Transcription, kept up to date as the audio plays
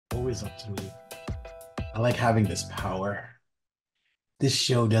always up to me. I like having this power. This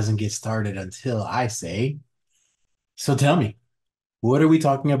show doesn't get started until I say. So tell me, what are we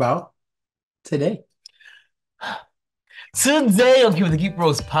talking about today? Today on Keepin the GEEK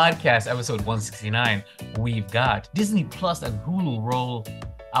BROS podcast, episode 169, we've got Disney Plus and Hulu roll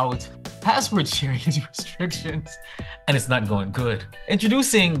out password sharing restrictions, and it's not going good.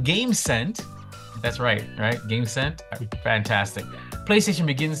 Introducing Gamescent. That's right? Gamescent, fantastic. PlayStation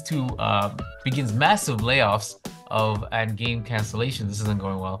begins massive layoffs and game cancellations. This isn't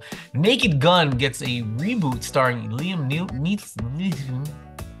going well. Naked Gun gets a reboot starring Liam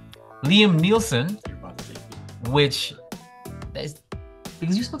Neeson, which is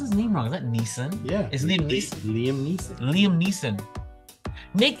because you spelled his name wrong. Is that Neeson? Yeah, it's Liam Neeson. Liam Neeson.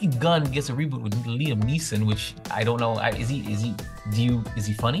 Naked Gun gets a reboot with Liam Neeson, which I don't know. Is he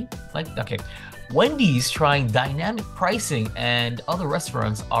funny? Okay. Wendy's trying dynamic pricing and other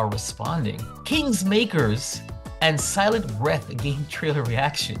restaurants are responding. Kingmakers and Silent Breath game trailer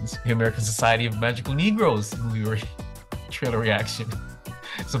reactions. The American Society of Magical Negroes movie trailer reaction.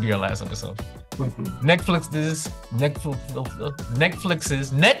 This will be our last episode. Netflix's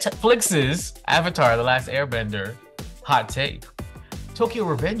Avatar: The Last Airbender hot take. Tokyo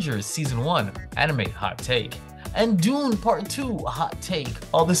Revengers Season 1 anime hot take. And Dune Part 2 hot take.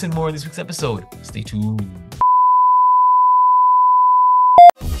 All this and more in this week's episode. Stay tuned.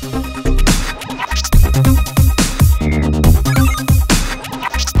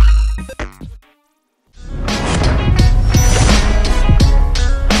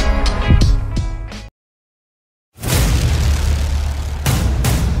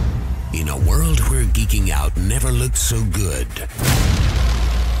 In a world where geeking out never looked so good,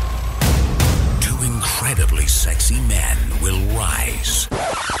 two incredibly sexy men will rise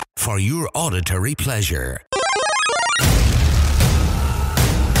for your auditory pleasure.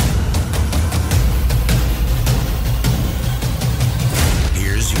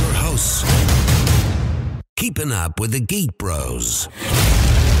 Here's your hosts, keeping up with the Geek Bros.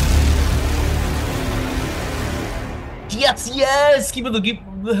 Yes, keep it the Geek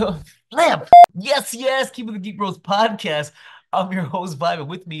Lamp. Yes, keep it the Geek Bros podcast. I'm your host, Vibe, and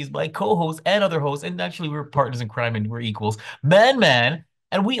with me is my co-host and other hosts, and actually we're partners in crime and we're equals, Man,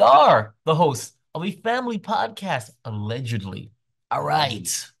 and we are the hosts of a family podcast, allegedly. All right.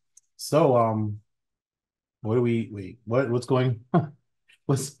 So, what do we what's going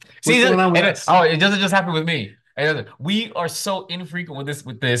what's See, going on with us? it doesn't just happen with me. We are so infrequent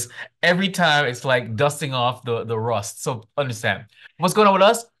with this. Every time it's like dusting off the rust. So understand. What's going on with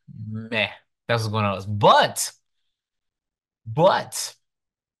us? Meh. That's what's going on with us. But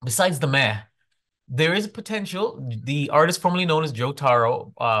besides the meh, there is a potential. The artist formerly known as Joe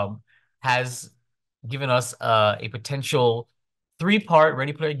Taro has given us a potential 3-part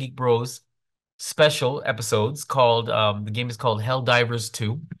Ready Player Geek Bros special episodes called the game is called Helldivers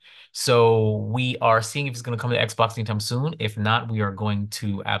 2. So we are seeing if it's going to come to Xbox anytime soon. If not, we are going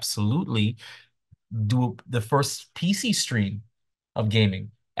to absolutely do the first PC stream of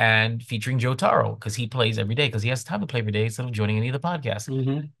gaming and featuring Joe Taro because he plays every day because he has time to play every day instead of joining any of the podcasts.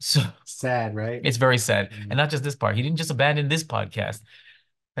 So sad, right? It's very sad. And not just this part. He didn't just abandon this podcast.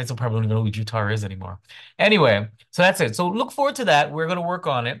 I still probably don't even know who Joe Taro is anymore. Anyway, so that's it. So look forward to that. We're going to work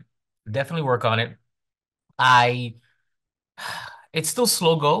on it. Definitely work on it. It's still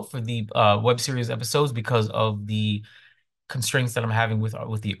slow go for the web series episodes because of the constraints that I'm having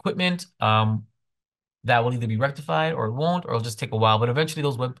with the equipment. That will either be rectified or it won't, or it'll just take a while. But eventually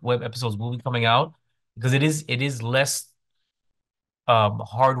those web episodes will be coming out because it is less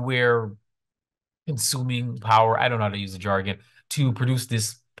hardware consuming power. I don't know how to use the jargon to produce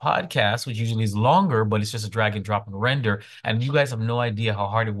this podcast, which usually is longer, but it's just a drag and drop and render. And you guys have no idea how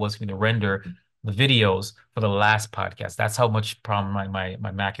hard it was for me to render the videos for the last podcast. That's how much problem my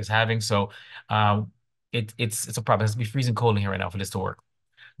Mac is having. So it's a problem. It has to be freezing cold in here right now for this to work.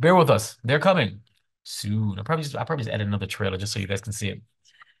 Bear with us. They're coming soon. I'll probably just edit another trailer just so you guys can see it.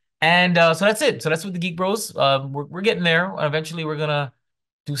 And so that's it. So that's with the Geek Bros. We're getting there. Eventually we're gonna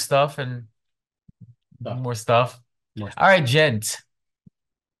do stuff and more stuff. All right, gent.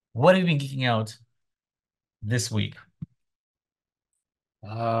 What have you been geeking out this week? So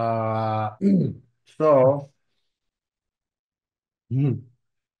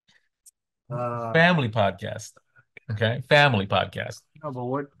family podcast. Okay, family podcast. No,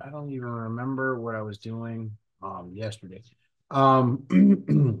 but I don't even remember what I was doing yesterday.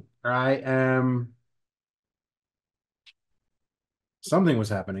 Something was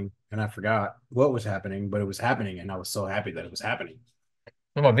happening and I forgot what was happening, but it was happening and I was so happy that it was happening.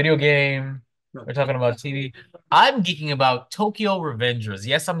 Talking about video game. We're talking about TV. I'm geeking about Tokyo Revengers.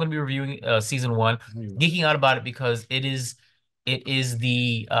 Yes, I'm going to be reviewing season 1. Geeking out about it because it is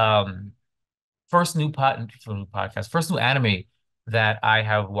the first new anime that I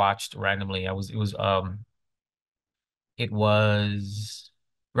have watched randomly. It was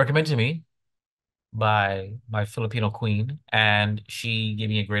recommended to me by my Filipino queen, and she gave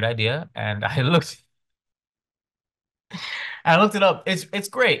me a great idea, and I looked it up. It's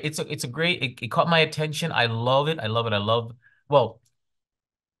great. It's a great. It caught my attention. I love it. I love it. Well,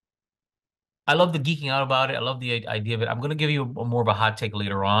 I love the geeking out about it. I love the idea of it. I'm gonna give you more of a hot take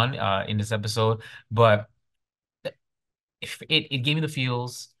later on in this episode, but if it gave me the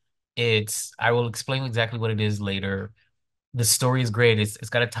feels. I will explain exactly what it is later. The story is great. It's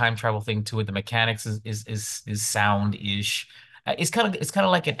got a time travel thing to it. The mechanics is sound-ish. It's kind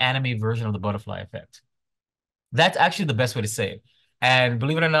of like an anime version of the butterfly effect. That's actually the best way to say it. And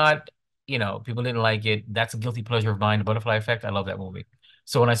believe it or not, people didn't like it. That's a guilty pleasure of mine, the butterfly effect. I love that movie.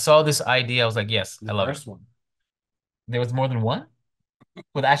 So when I saw this idea, I was like, yes, I The love it. first one. There was more than one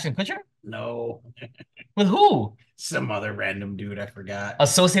with Ashton Kutcher? No. With who? Some other random dude, I forgot.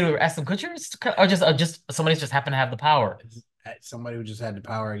 Associated with Ashton Kutcher? Or just somebody just happened to have the power. Somebody who just had the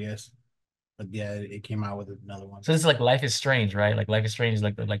power, I guess. But yeah, it came out with another one. So this is like Life is Strange, right? Like Life is Strange,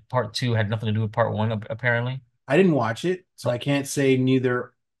 like part 2 had nothing to do with part 1, apparently. I didn't watch it, so I can't say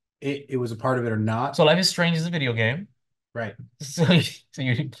neither it was a part of it or not. So Life is Strange is a video game. Right. So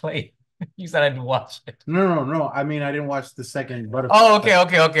you didn't play it. You said I didn't watch it. No. I mean, I didn't watch the second butterfly. Oh,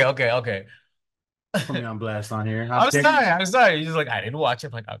 okay. Put me on blast on here. I'm sorry. You're just like, I didn't watch it.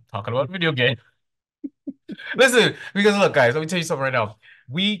 I'm like, I'm talking about video game. Listen, because look, guys, let me tell you something right now.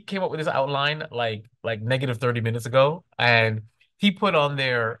 We came up with this outline like negative 30 minutes ago, and he put on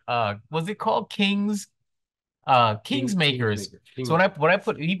there, was it called Kingsmakers. So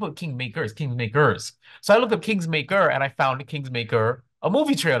he put Kingmakers. So I looked up Kingsmaker and I found Kingsmaker, a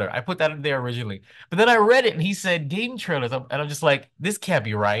movie trailer. I put that in there originally. But then I read it and he said game trailers. And I'm just like, this can't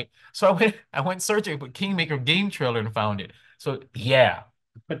be right. So I went searching, put Kingmaker game trailer and found it. So yeah.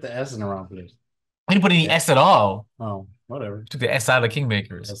 Put the S in the wrong place. I didn't put any S at all. Oh, whatever. Took the S out of the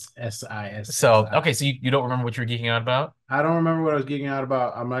Kingmakers. S-I-S. So okay, so you don't remember what you were geeking out about? I don't remember what I was geeking out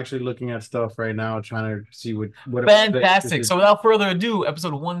about. I'm actually looking at stuff right now, trying to see what Fantastic. So without further ado,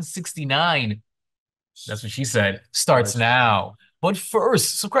 episode 169. That's what she said. Starts now. But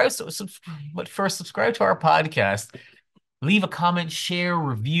first, subscribe to our podcast. Leave a comment, share,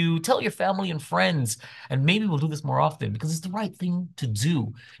 review, tell your family and friends, and maybe we'll do this more often because it's the right thing to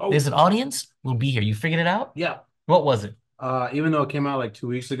do. There's an audience, we'll be here. You figured it out? Yeah. What was it? Even though it came out like 2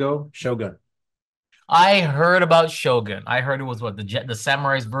 weeks ago, Shogun. I heard about Shogun. I heard it was the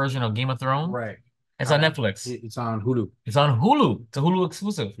Samurai's version of Game of Thrones. Right. It's on Netflix. It's on Hulu. It's on Hulu. It's a Hulu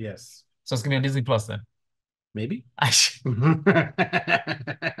exclusive. Yes. So it's gonna be on Disney Plus then. Maybe.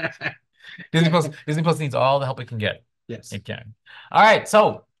 Disney Plus needs all the help it can get. Yes. It can. All right,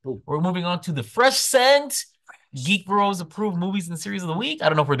 so we're moving on to the Fresh Scent Geek Bros approved movies and series of the week. I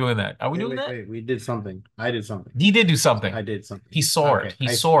don't know if we're doing that. Are we doing that? Wait, we did something. I did something. He did do something. I did something. He saw it. He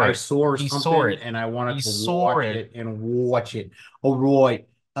saw it. And I wanted to watch it and watch it. All right.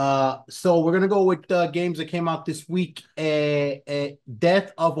 So we're gonna go with games that came out this week.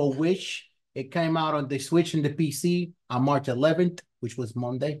 Death of a Wish. It came out on the Switch and the PC on March 11th, which was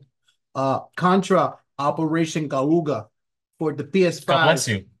Monday. Contra Operation Garuga for the PS5. God bless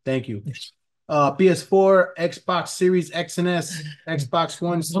you. Thank you. PS4, Xbox Series X and S, Xbox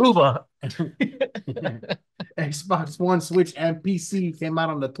One, Xbox One, Switch, and PC came out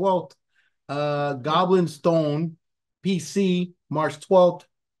on the 12th. Goblin Stone, PC, March 12th.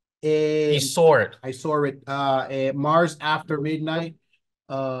 He saw it. I saw it. Mars After Midnight,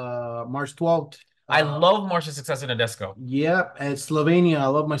 March 12th. I love Martian Successor Nadesco. Yep, and Slovenia. I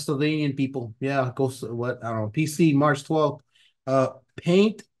love my Slovenian people. Yeah, go what? I don't know. PC, March 12th.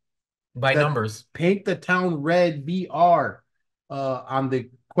 Paint by numbers. Paint the Town Red VR on the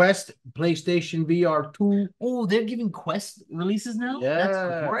Quest, PlayStation VR 2. Oh, they're giving Quest releases now? Yeah.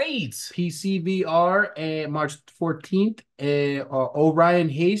 That's great. PC VR March 14th. Orion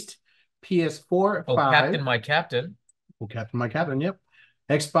Haste, PS4. Oh, 5. Captain My Captain. Oh, Captain My Captain, yep.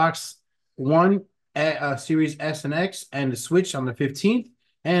 Xbox One, Series S and X, and the Switch on the 15th.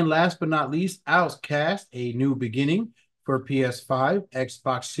 And last but not least, Outcast, A New Beginning for PS5,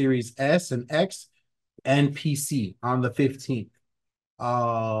 Xbox Series S and X, and PC on the 15th.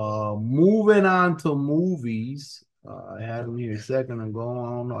 Moving on to movies. I had them here a second ago. I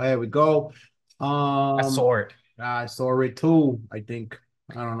don't know. There we go. I saw it. I saw it too, I think.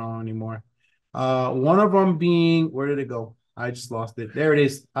 I don't know anymore. One of them being, where did it go? I just lost it. There it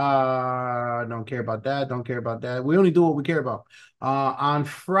is. Don't care about that. Don't care about that. We only do what we care about. On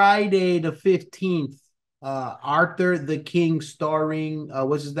Friday the 15th, Arthur the King starring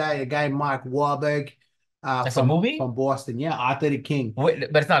what's his name? A guy Mark Wahlberg That's a from movie? Boston. Yeah, Arthur the King.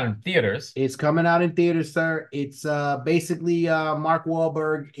 Wait, but it's not in theaters. It's coming out in theaters, sir. It's basically Mark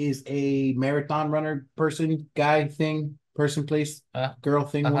Wahlberg is a marathon runner person, guy thing, person, place, girl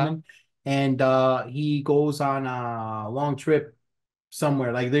thing, woman. And he goes on a long trip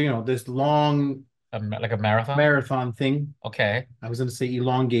somewhere, like this long like a marathon. marathon thing. Okay. I was gonna say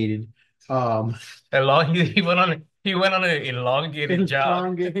elongated. He went on an elongated jog.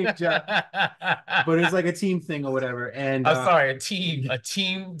 Elongated jog. But it's like a team thing or whatever. And I'm sorry, a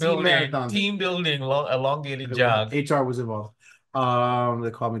team building, elongated jog. HR was involved.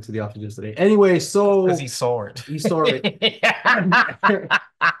 They called me to the office yesterday. Anyway, so because he saw it. He saw it.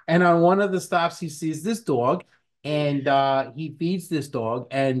 And on one of the stops, he sees this dog, and he feeds this dog,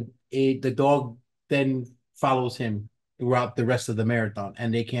 and the dog then follows him throughout the rest of the marathon,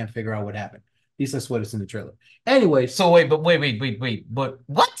 and they can't figure out what happened. At least that's what it's in the trailer. Anyway, so wait. But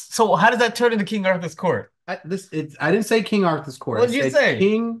what? So how does that turn into King Arthur's court? I didn't say King Arthur's court. What did you say?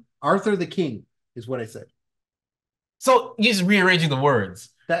 King Arthur the King is what I said. So you're just rearranging the words.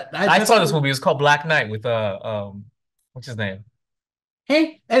 I saw this movie. It was called Black Knight with what's his name?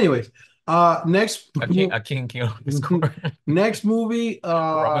 Hey, anyways, next a king Arthur's court. Next movie,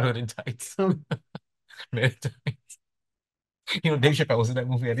 Robin Hood in tights. Dave Chappelle was in that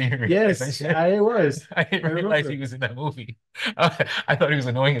movie. I didn't realize that shit. I was. I didn't realize he was in that movie. I thought he was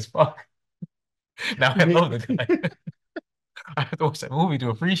annoying as fuck. Now I love the guy. I have to watch that movie to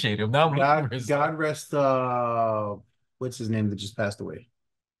appreciate him. Now God rest what's his name that just passed away?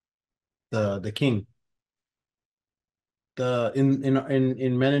 The king.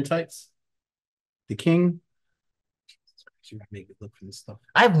 In Men in Tights. The king. Make it look for this stuff.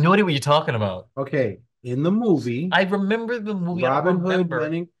 I have no idea what you're talking about. Okay. In the movie, I remember the movie. Robin Hood,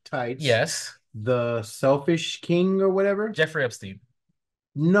 Men in Tights. Yes. The Selfish King or whatever. Jeffrey Epstein.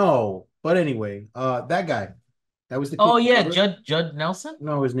 No, but anyway, that guy. That was the king. Oh yeah, Judd Nelson?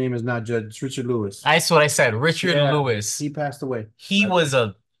 No, his name is not Judd. It's Richard Lewis. That's what I said. Richard Lewis. He passed away. He was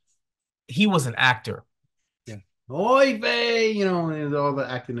an actor. Yeah. Oy vey, all the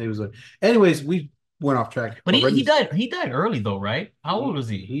acting that he was like. Anyways, we went off track. But he died. He died early though, right? How old was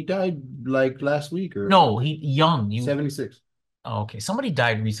he? He died like last week or no, he young. 76. Oh, okay. Somebody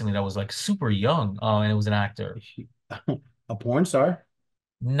died recently that was like super young. And it was an actor. A porn star.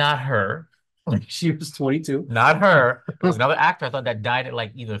 Not her. She was 22. Not her. It was another actor I thought that died at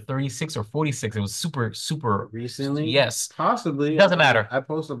like either 36 or 46. It was super recently. Yes. Possibly. Doesn't matter. I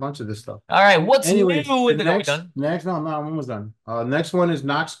post a bunch of this stuff. All right. What's new with the next? No, I'm almost done. Next one is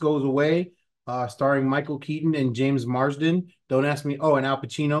Knox Goes Away, starring Michael Keaton and James Marsden. Don't ask me. Oh, and Al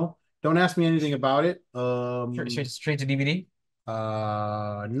Pacino. Don't ask me anything about it. Straight to DVD?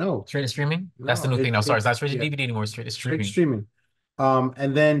 No. Straight to streaming? That's the new thing now. Sorry, it's not straight to DVD anymore. Straight to streaming. Straight streaming.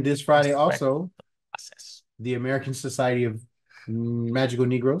 And then this Friday also, the American Society of Magical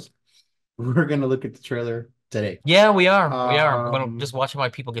Negroes. We're gonna look at the trailer today. Yeah, we are. We're gonna just watch my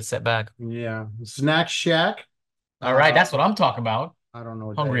people get set back. Yeah. Snack Shack. All right, that's what I'm talking about. I don't know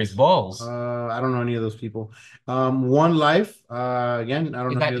what Hungry as balls. I don't know any of those people. One Life. Again, I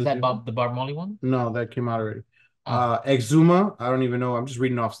don't know. Is that the Bob Marley one? No, that came out already. Exuma. I don't even know. I'm just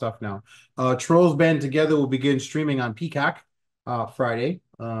reading off stuff now. Trolls Band Together will begin streaming on Peacock Friday.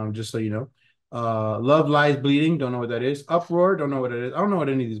 Just so you know. Love Lies Bleeding. Don't know what that is. Uproar. Don't know what it is. I don't know what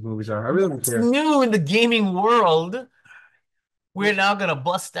any of these movies are. I really don't care. New in the gaming world. We're now gonna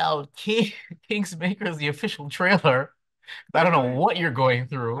bust out Kingmakers, the official trailer. I don't know what you're going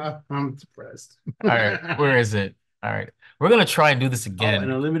through. I'm depressed. All right, where is it? All right, we're gonna try and do this again.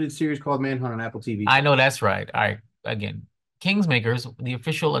 In a limited series called Manhunt on Apple TV. I know that's right. All right, again, Kingmakers, the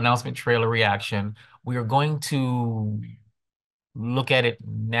official announcement trailer reaction. We are going to look at it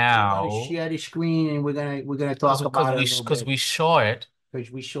now. We're gonna share the screen and we're gonna talk about it because we saw it. Because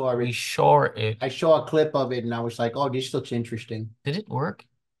we saw it. We saw it. I saw a clip of it and I was like, "Oh, this looks interesting." Did it work?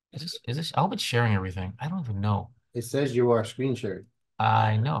 Is this? I hope it's sharing everything. I don't even know. It says you are screen sharing.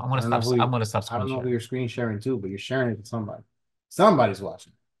 I know. I'm gonna stop. I'm gonna stop. I don't know who you're screen sharing to, but you're sharing it to somebody. Somebody's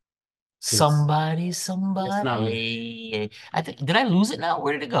watching. Somebody. It's not me. I think. Did I lose it now?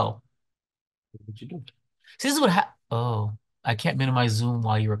 Where did it go? What you do? See, this is what oh, I can't minimize Zoom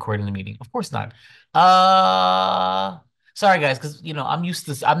while you're recording the meeting. Of course not. Sorry guys, because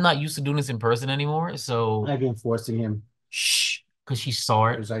I'm not used to doing this in person anymore. So I've been forcing him. Shh, because she saw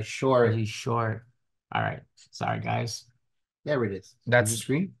it. Because I saw it. He's short. All right. Sorry guys. There it is. That's the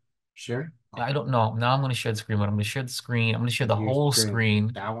screen. Sure. I don't know. Now I'm gonna share the screen, but I'm gonna share the screen. I'm gonna share the Your whole screen.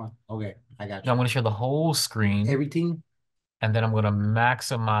 screen. That one. Okay, I got Now I'm you. gonna share the whole screen, Everything. and then I'm gonna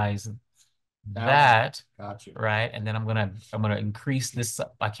maximize That one. that, Got you. right? And then I'm gonna increase this.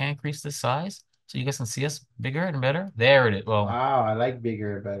 I can't increase this size, so you guys can see us bigger and better. There it is. Well, Wow, I like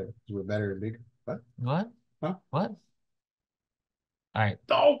bigger and better. We're better and bigger. What? what? Huh? What? All right.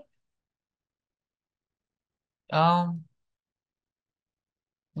 Oh. Um,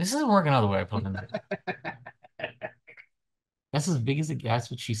 this isn't working out the way I planned it. That's as big as it gets.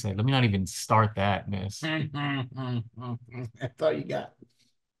 That's what she said. Let me not even start that, miss. I thought you got.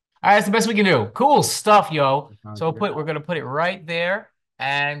 All right, that's the best we can do. Cool stuff, yo. Sounds So good. we're gonna put it right there,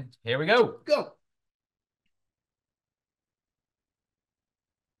 and here we go. Go.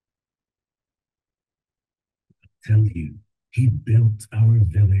 Tell you, he built our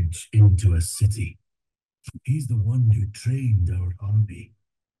village into a city. He's the one who trained our army,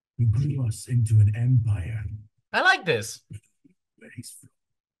 who grew us into an empire. I like this. Where he's from.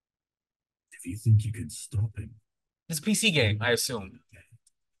 If you think you can stop him, It's a PC game, I assume.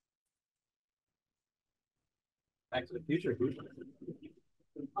 Back to the Future.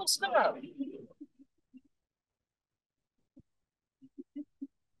 Oh, snap.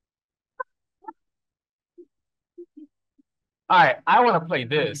 All right, I want to play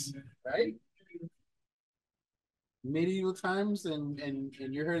this. Right? Medieval times and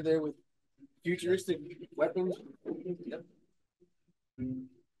you're here there with futuristic weapons. Yep.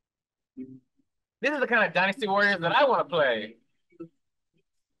 This is the kind of Dynasty Warriors that I want to play.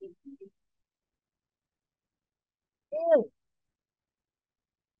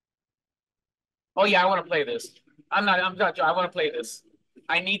 Oh yeah, I want to play this. I'm not. I want to play this.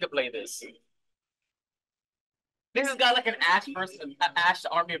 I need to play this. This has got like an Ash versus Ash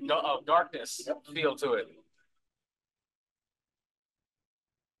Army of Darkness feel to it.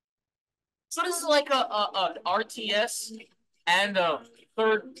 So this is like a RTS and a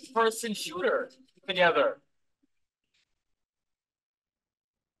third person shooter together.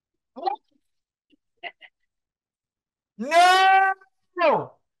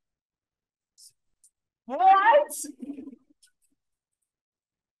 No! What?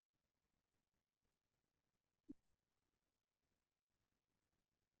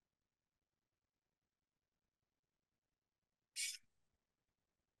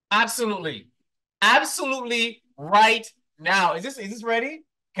 Absolutely. Absolutely right now. Is this ready?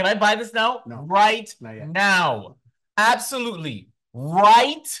 Can I buy this now? No. Right Not yet. now. Absolutely.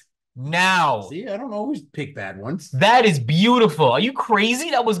 Right now. See, I don't always pick bad ones. That is beautiful. Are you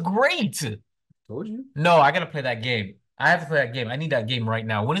crazy? That was great. Told you. No, I gotta play that game. I have to play that game. I need that game right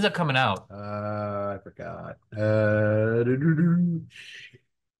now. When is it coming out? I forgot.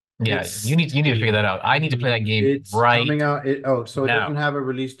 Yeah, you need to figure that out. I need to play that game It's right coming out. So it now. doesn't have a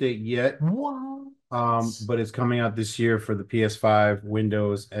release date yet. What? But it's coming out this year for the PS5,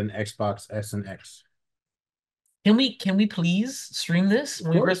 Windows, and Xbox S and X. Can we please stream this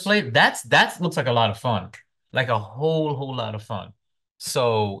when we first course. play it? That looks like a lot of fun. Like a whole lot of fun.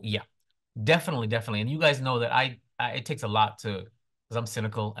 So yeah, definitely. And you guys know that I it takes a lot to, because I'm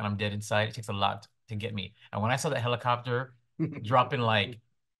cynical and I'm dead inside. It takes a lot to get me. And when I saw that helicopter dropping like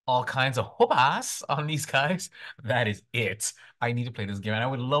all kinds of whoop-ass on these guys, that is it. I need to play this game. And I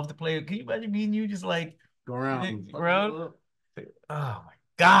would love to play it. Can you imagine me and you just like Go around. around? Oh my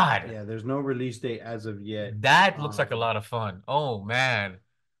God. Yeah, there's no release date as of yet. That looks like a lot of fun. Oh man.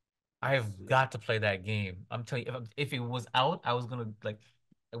 I've got to play that game. I'm telling you, if it was out, I was gonna like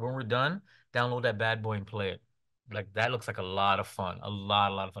when we're done, download that bad boy and play it. Like that looks like a lot of fun. A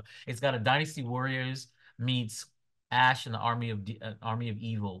lot of fun. It's got a Dynasty Warriors meets Ash and the Army of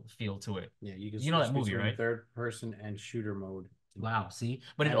Evil feel to it. Yeah, you You know that movie, between right? third person and shooter mode. Wow, see?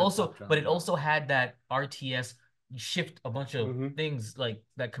 But it And a also top-down. had that RTS shift a bunch of Mhm. things like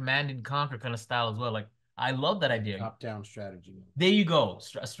that Command and Conquer kind of style as well. Like I love that idea. Top-down strategy mode. There you go.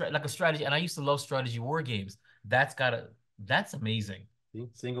 Like a strategy. And I used to love strategy war games. That's amazing. See?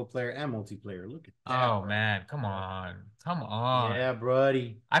 Single player and multiplayer. Look at that. Oh bro. man, come on. Come on. Yeah,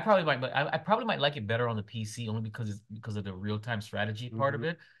 buddy. I probably might like it better on the PC only because of the real-time strategy part of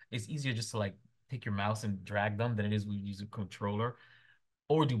it. It's easier just to like take your mouse and drag them than it is when you use a controller.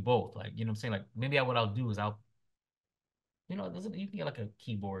 Or do both. Like, you know what I'm saying? Like maybe what I'll do is you can get like a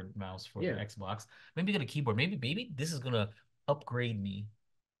keyboard mouse for the Xbox. Maybe get a keyboard. Maybe this is gonna upgrade me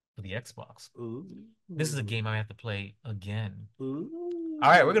for the Xbox. Ooh. This is a game I have to play again. Ooh. All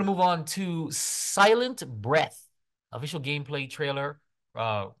right, we're gonna move on to Silent Breath, official gameplay trailer,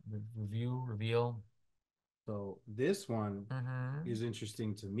 reveal. So this one is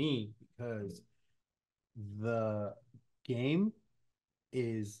interesting to me because the game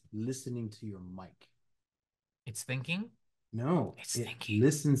is listening to your mic. It's thinking? No, It's it thinking.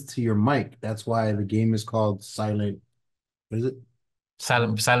 listens to your mic. That's why the game is called Silent. What is it?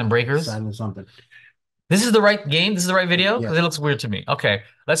 Silent Breakers? Silent something. This is the right game? This is the right video? Yeah. Because it looks weird to me. Okay,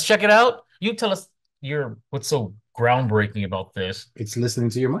 let's check it out. You tell us what's so groundbreaking about this. It's listening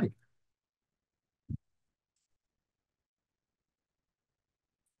to your mic.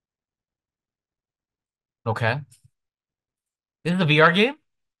 Okay. This is a VR game?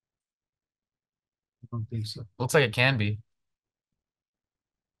 I don't think so. Looks like it can be.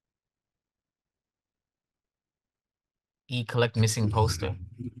 Collect missing poster.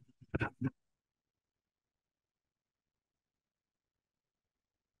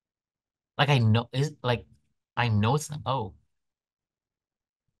 Like I know I know it's not. Oh.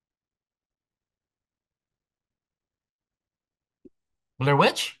 Blair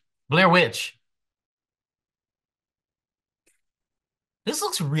Witch? Blair Witch. This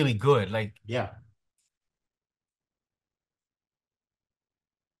looks really good. Like Yeah.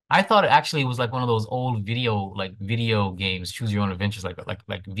 I thought it actually was like one of those old video games, choose your own adventures, like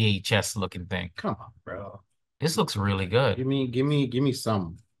VHS looking thing. Come on, bro. This looks really good. Give me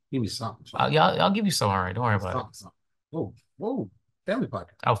some. Give me something. Yeah, I'll give you some. All right, don't worry about it. Something. Whoa. Family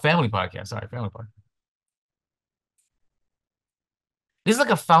podcast. Oh, family podcast. Sorry, family podcast. This is like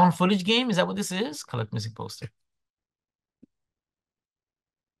a found footage game. Is that what this is? Collect missing poster.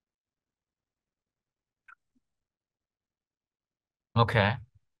 Okay.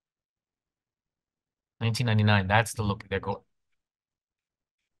 1999. That's the look they're going.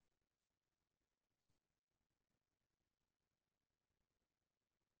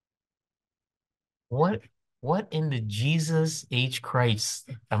 What what in the Jesus H Christ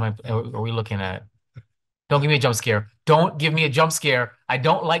are we looking at? Don't give me a jump scare. Don't give me a jump scare. I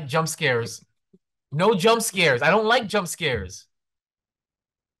don't like jump scares. No jump scares. I don't like jump scares.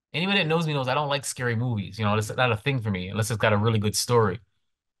 Anybody that knows me knows I don't like scary movies. You know, it's not a thing for me unless it's got a really good story.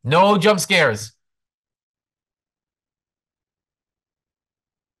 No jump scares.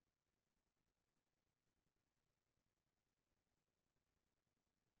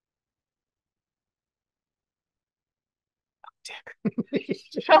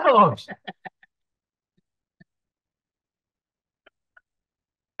 No.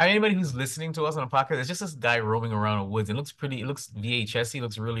 Anybody who's listening to us on a podcast, it's just this guy roaming around the woods. It looks pretty, it looks VHS-y,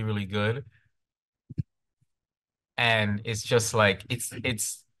 looks really, really good. And it's just like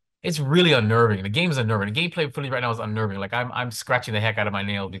it's really unnerving. The game is unnerving. The gameplay footage right now is unnerving. Like I'm scratching the heck out of my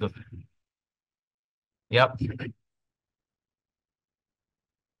nails because yep.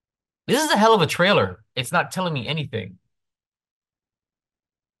 This is a hell of a trailer. It's not telling me anything.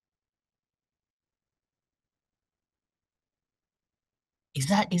 Do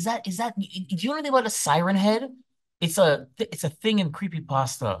you know anything about a siren head? It's a thing in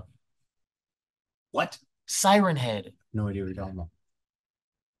creepypasta. What? Siren head. No idea what you're talking about.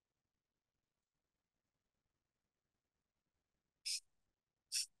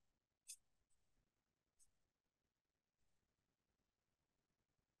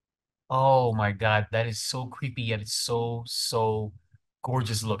 Oh my God, that is so creepy, yet it's so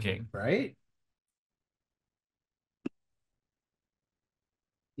gorgeous looking. Right?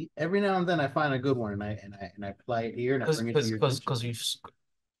 Every now and then I find a good one and I play it here and I bring it to your attention. Because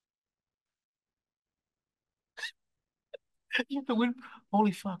you the win.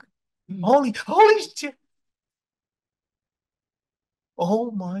 Holy fuck. Holy shit.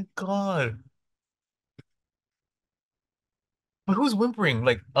 Oh my God. But who's whimpering?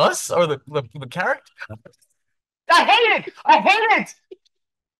 Like us or the character? I hate it. I hate it.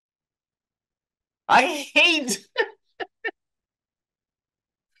 I hate.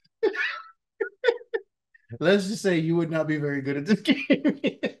 Let's just say you would not be very good at this game.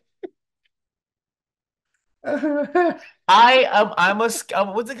 What's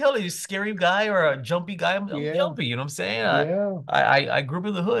it called? A scary guy or a jumpy guy? I'm Yeah. jumpy, you know what I'm saying? Yeah. I grew up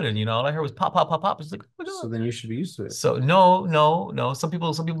in the hood and all I heard was pop, pop, pop, pop. It's like, So then you should be used to it. so no. Some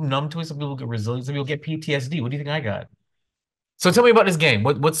people numb to it, some people get resilient, some people get PTSD. What do you think I got? So tell me about this game.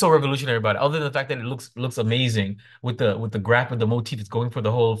 What's so revolutionary about it? Other than the fact that it looks amazing with the graphic, the motif, it's going for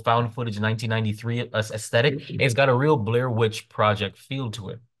the whole found footage 1993 aesthetic. It's got a real Blair Witch Project feel to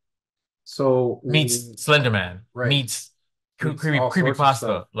it. So Meets Slender Man, right. Meets All creepy sorts of pasta.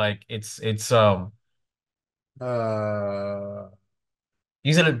 stuff. Like it's you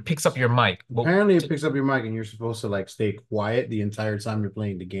you said it picks up your mic. apparently it picks up your mic and you're supposed to like stay quiet the entire time you're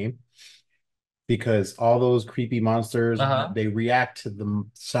playing the game. Because all those creepy monsters, they react to the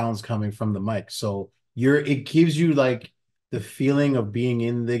sounds coming from the mic. So it gives you like the feeling of being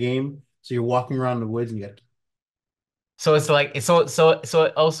in the game. So you're walking around the woods and you got So it's like so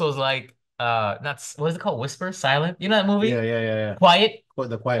it also is like not what is it called? Whisper, Silent. You know that movie? Yeah. Quiet.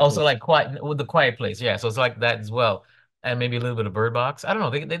 The Quiet Also Place. like quiet with the Quiet Place. Yeah, so it's like that as well. And maybe a little bit of Bird Box. I don't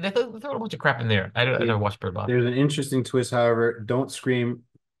know. They throw a bunch of crap in there. I See, never watched Bird Box. there's an interesting twist, however. Don't scream.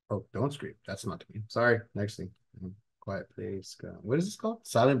 Oh, don't scream. That's not to me. Sorry. Next thing. Quiet Place. What is this called?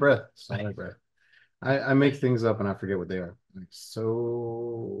 Silent Breath. Silent Breath. I make things up and I forget what they are.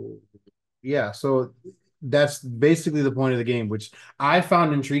 So yeah, so that's basically the point of the game, which I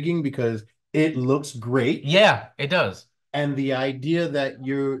found intriguing because it looks great. Yeah, it does. And the idea that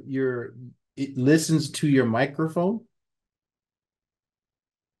it listens to your microphone,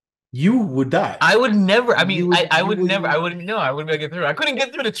 you would die. I would never. I mean, You would, I you would would, never. I wouldn't know. I wouldn't get through. I couldn't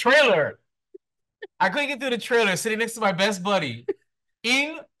get through the trailer. I couldn't get through the trailer sitting next to my best buddy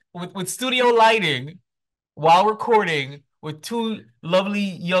in with studio lighting while recording with two lovely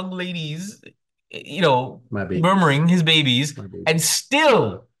young ladies, My babies. murmuring his babies, My babies. and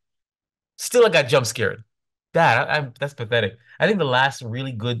still I got jump scared. That's pathetic. I think the last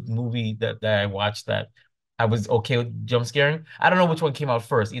really good movie that I watched that I was okay with jump scaring. I don't know which one came out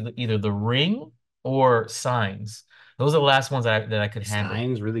first, either The Ring or Signs. Those are the last ones that I could handle.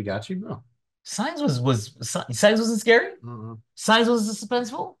 Signs really got you, bro. Signs Signs wasn't scary. Signs was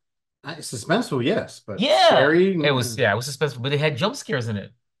suspenseful. Suspenseful, yes, but Yeah, scary. it was suspenseful, but it had jump scares in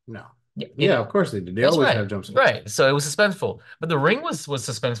it. No. Yeah, Yeah, of course they did. They that's always right. have jump scares. Right. So it was suspenseful. But The Ring was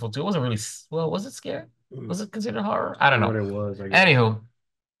suspenseful too. It wasn't really well, was it scary? Was it considered horror? I don't know. What it was, I guess. Anywho,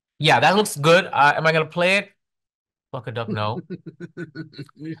 yeah, that looks good. Am I gonna play it? Fuck a duck, no.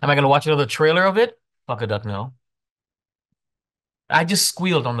 Am I gonna watch another trailer of it? Fuck a duck, no. I just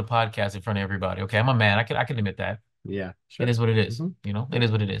squealed on the podcast in front of everybody. Okay, I'm a man. I can admit that. Yeah, sure. It is what it is. It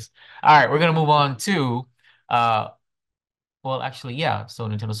is what it is. All right, we're gonna move on to well, actually, yeah. So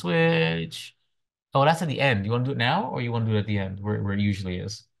Nintendo Switch. Oh, that's at the end. You want to do it now, or you want to do it at the end, where it usually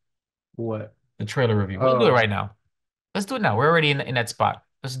is? What? The trailer review. We'll do it right now. Let's do it now. We're already in that spot.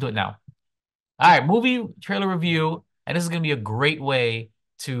 Let's do it now. All right, movie trailer review, and this is gonna be a great way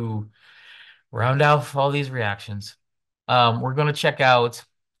to round out all these reactions. We're gonna check out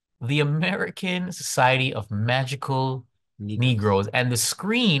the American Society of Magical Negroes, and the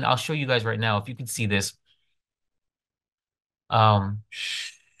screen. I'll show you guys right now if you can see this.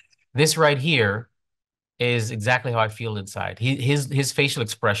 This right here is exactly how I feel inside. His facial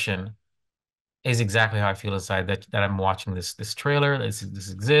expression is exactly how I feel inside that I'm watching this trailer. This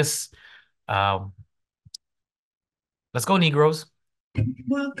exists. Let's go, Negroes.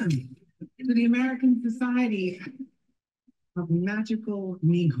 Welcome to the American Society of Magical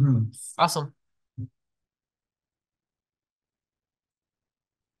Negroes. Awesome.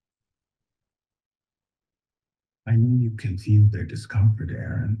 I know you can feel their discomfort,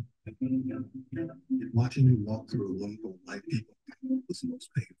 Aaron. Watching you walk through a room full of white people was the most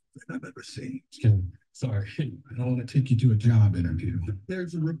painful thing I've ever seen. Sorry, I don't want to take you to a job interview.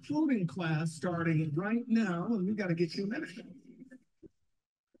 There's a recruiting class starting right now, and we got to get you in.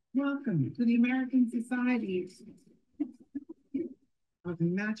 Welcome to the American Society of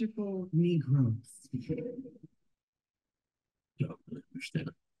Magical Negroes.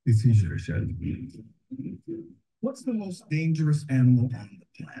 It's easier to shut. What's the most dangerous animal on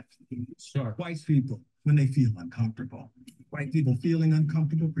the planet? Sure. White people, when they feel uncomfortable. White people feeling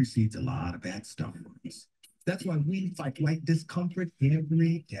uncomfortable precedes a lot of bad stuff for us. That's why we fight white discomfort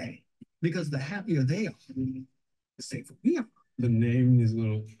every day. Because the happier they are, the safer we are. The name is a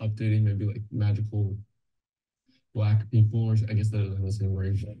little updating, maybe like magical black people, or I guess that doesn't have the same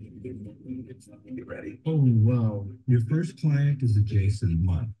range. Get ready. Oh, wow. Your first client is a Jason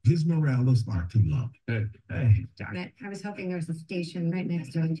Munn. His morale is far too low. Hey. Darn it. I was hoping there was a station right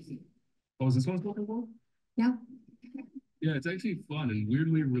next to it. Oh, is this one spoken for? Yeah. Yeah, it's actually fun and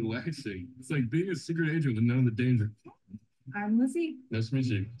weirdly relaxing. It's like being a secret agent with none of the danger. I'm Lizzie. Nice to meet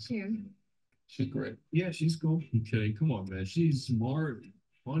you. Cheers. She's great. Yeah, she's cool. I'm kidding. Come on, man. She's smart,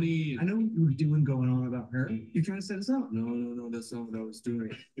 funny. I know what you were doing going on about her. You're trying to set us up. No, that's not what I was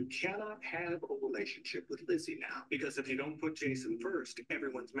doing. You cannot have a relationship with Lizzie now, because if you don't put Jason first,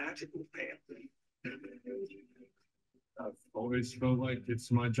 everyone's magic will fail. I've always felt like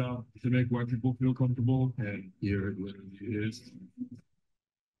it's my job to make white people feel comfortable, and here it literally is.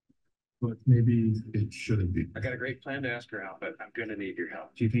 But maybe it shouldn't be. I got a great plan to ask her out, but I'm gonna need your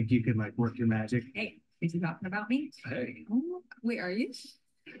help. Do you think you could like work your magic? Hey, is he talking about me? Hey. Oh, wait, are you?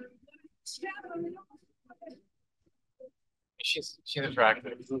 She's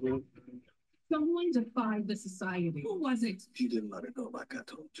attractive. Someone defied the society. Who was it? You didn't let her go like I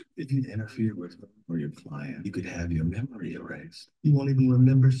told you. If you interfere with her or your client, you could have your memory erased. You won't even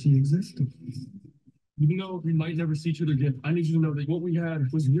remember she existed. Even though we might never see each other again, I need you to know that what we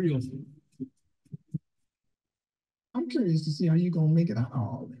had was real. I'm curious to see how you gonna make it out of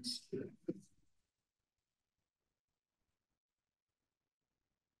all this.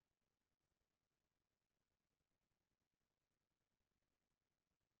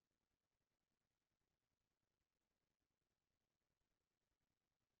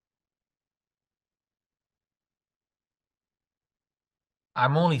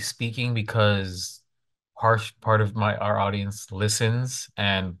 I'm only speaking because part of our audience listens,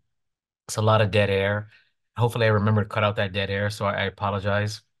 and it's a lot of dead air. Hopefully, I remember to cut out that dead air, so I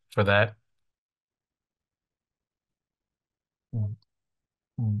apologize for that.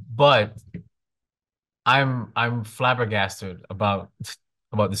 But I'm flabbergasted about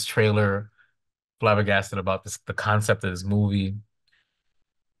this trailer, flabbergasted about the concept of this movie,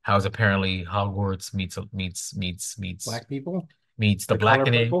 how it's apparently Hogwarts Black people? meets the The color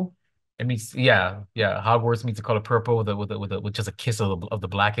blackening. purple? It meets, yeah. Hogwarts meets the color purple with just a kiss of the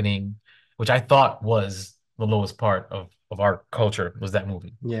blackening, which I thought was the lowest part of our culture was that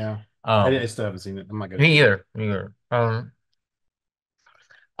movie. Yeah. I Um, still haven't seen it. I'm not gonna. me either. Me either.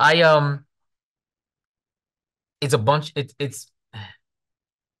 I it's a bunch. It's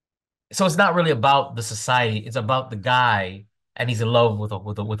so it's not really about the society. It's about the guy, and he's in love with a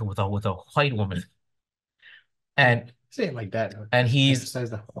white woman, and Say it like that. and he's Emphasize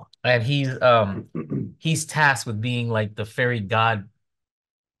the and he's tasked with being like the fairy god,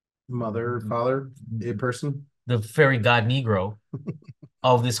 mother, father, a person. the fairy god Negro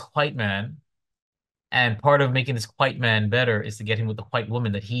of this white man. And part of making this white man better is to get him with the white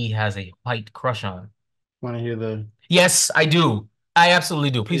woman that he has a white crush on. Want to hear the Yes, I do. I absolutely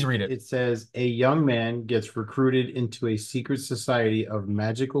do. Please read it. It says a young man gets recruited into a secret society of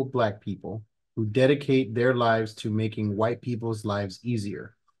magical black people who dedicate their lives to making white people's lives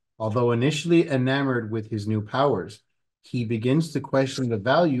easier. Although initially enamored with his new powers, he begins to question the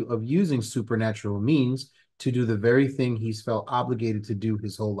value of using supernatural means to do the very thing he's felt obligated to do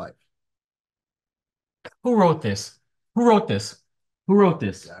his whole life. Who wrote this? Who wrote this? Who wrote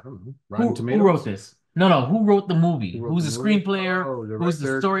this? I don't know. Rotten Who Tomatoes? wrote this? No. Who wrote the movie? Who wrote Who's the the movie? screenplayer? Oh, Who's the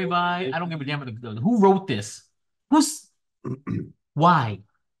director. story by? I don't give a damn. Who wrote this? Who's why?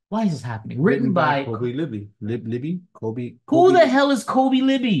 Why is this happening? Written by Kobe Libby. Libby? Kobe. who the hell is Kobe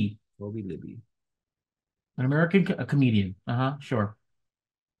Libby? Kobe Libby. An American comedian. Sure.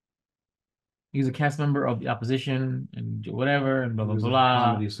 He's a cast member of the opposition and whatever and blah blah blah.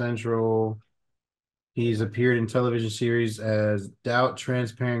 Comedy Central. He's appeared in television series as Doubt,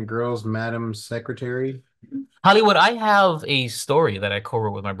 Transparent Girls, Madam Secretary. Hollywood, I have a story that I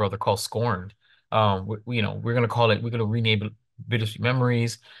co-wrote with my brother called Scorned. We're gonna call it. We're gonna rename it Bittersweet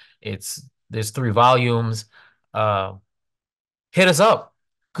Memories. There's 3 volumes. Uh, Hit us up,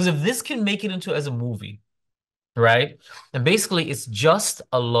 because if this can make it into as a movie, right? And basically, it's just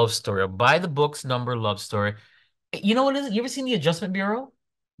a love story, a by the books number love story. You know what it is? You ever seen The Adjustment Bureau?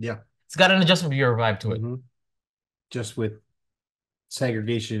 Yeah. It's got an Adjustment Bureau vibe to it. Just with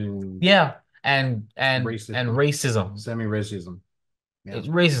segregation. Yeah, and racism. racism. Semi-racism. Yeah. It's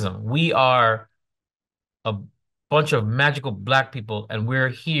racism. We are a bunch of magical black people, and we're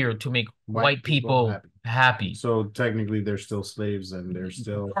here to make white people happy. So technically, they're still slaves, and they're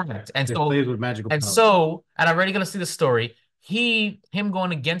still perfect. And they're so slaves with magical and powers. so, and I'm already gonna see the story. Him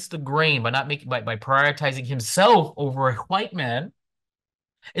going against the grain by prioritizing himself over a white man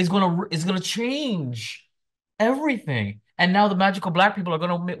is gonna change everything. And now the magical black people are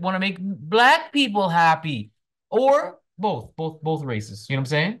gonna want to make black people happy, or both races. You know what I'm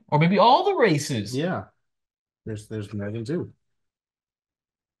saying? Or maybe all the races. Yeah, there's more than 2.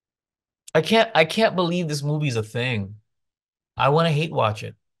 I can't believe this movie's a thing. I want to hate watch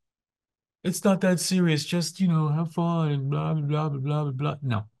it. It's not that serious. Just, have fun and blah blah blah blah blah blah.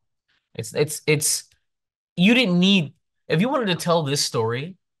 No, it's you didn't need, if you wanted to tell this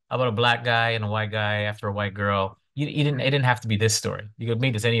story about a black guy and a white guy after a white girl, it didn't have to be this story. You could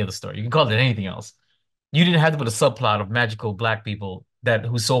make this any other story. You can call it anything else. You didn't have to put a subplot of magical black people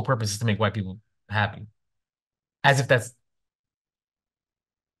whose sole purpose is to make white people happy. As if that's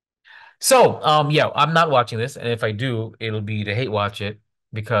so. Yeah, I'm not watching this, and if I do, it'll be to hate watch it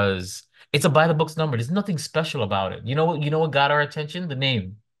because it's a by the books number. There's nothing special about it. You know what? You know what got our attention? The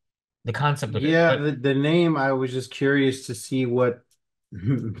name, the concept of it. Yeah, the name. I was just curious to see what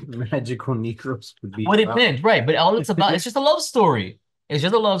magical Negroes would be. What it meant, right? But all it's about, it's just a love story. It's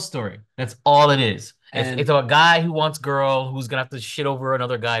just a love story. That's all it is. It's a guy who wants girl who's gonna have to shit over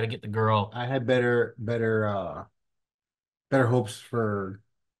another guy to get the girl. I had better hopes for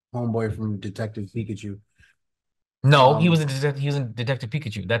homeboy from Detective Pikachu. No, he was in Detective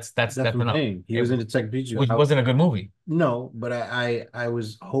Pikachu. That's That's what I'm enough. saying. He was in Detective Pikachu. Which wasn't a good movie. No, but I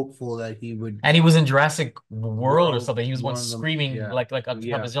was hopeful that he would. And he was in Jurassic World or World, something. He was one one of them, screaming yeah, like up to top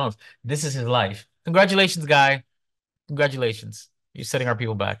yeah. his lungs. This is his life. Congratulations, guy. Congratulations. You're setting our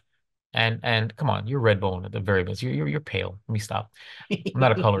people back. And come on, you're red bone at the very best. You're pale. Let me stop. I'm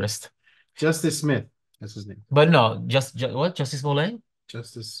not a colorist. Justice Smith. That's his name. But no, just what? Justice Smollett?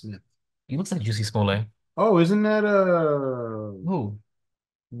 Justice Smith. He looks like Juicy Smollett. Oh, isn't that Who?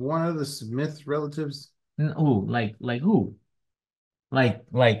 one of the Smith relatives? Who? Like who? Like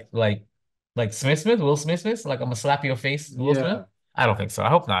Smith? Will Smith? Like I'm gonna slap your face, Will Smith? Yeah. I don't think so. I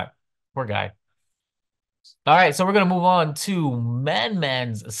hope not. Poor guy. All right, so we're gonna move on to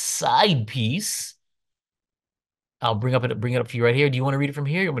Man's side piece. I'll bring it up for you right here. Do you want to read it from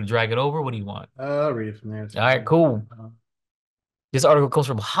here? I'm gonna drag it over. What do you want? I'll read it from there. All right, cool. This article comes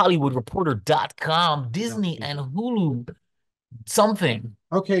from HollywoodReporter.com, Disney and Hulu something.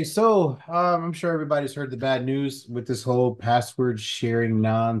 Okay, so I'm sure everybody's heard the bad news with this whole password sharing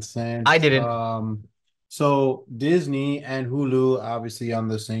nonsense. I didn't. So Disney and Hulu, obviously on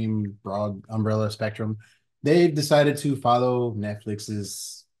the same broad umbrella spectrum, they've decided to follow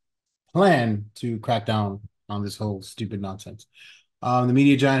Netflix's plan to crack down on this whole stupid nonsense. The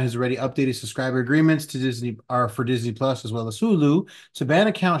media giant has already updated subscriber agreements to Disney for Disney Plus as well as Hulu to ban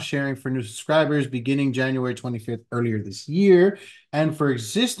account sharing for new subscribers beginning January 25th earlier this year, and for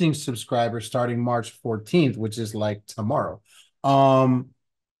existing subscribers starting March 14th, which is like tomorrow.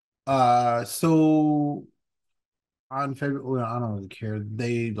 So on February, well, I don't really care.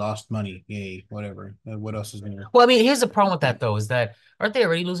 They lost money. Yay, whatever. What else is there? Well, I mean, here's the problem with that though, is that aren't they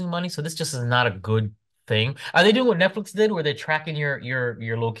already losing money? So this just is not a good thing. Are they doing what Netflix did, where they're tracking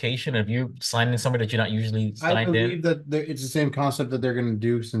your location if you sign in somewhere that you're not usually I signed in? believe that it's the same concept that they're going to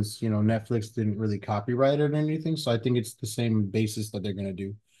do since, Netflix didn't really copyright it or anything. So I think it's the same basis that they're going to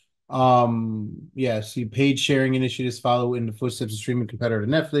do. Yeah, see, paid sharing initiatives follow in the footsteps of streaming competitor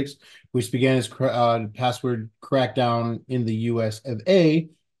Netflix, which began its password crackdown in the US of A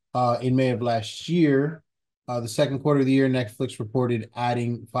in May of last year. The second quarter of the year, Netflix reported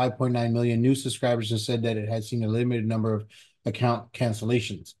adding 5.9 million new subscribers and said that it had seen a limited number of account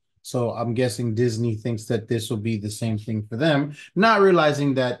cancellations. So I'm guessing Disney thinks that this will be the same thing for them, not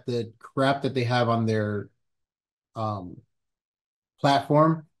realizing that the crap that they have on their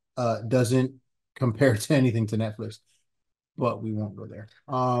platform doesn't compare to anything to Netflix. But we won't go there.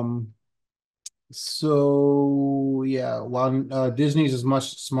 So yeah, while Disney's is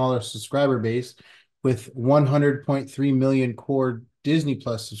much smaller subscriber base with 100.3 million core Disney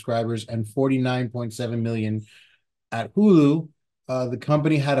Plus subscribers and 49.7 million at Hulu, the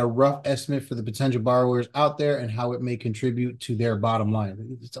company had a rough estimate for the potential borrowers out there and how it may contribute to their bottom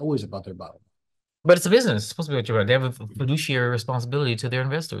line. It's always about their bottom line. But it's a business. It's supposed to be what you're about. They have a fiduciary responsibility to their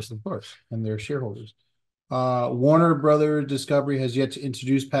investors. Of course, and their shareholders. Warner Brothers Discovery has yet to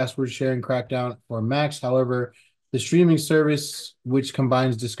introduce password sharing crackdown for Max. However, the streaming service, which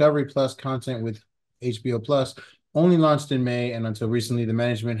combines Discovery Plus content with HBO Plus, only launched in May, and until recently, the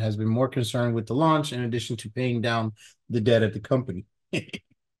management has been more concerned with the launch in addition to paying down the debt at the company.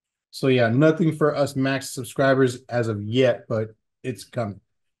 So yeah, nothing for us Max subscribers as of yet, but it's coming.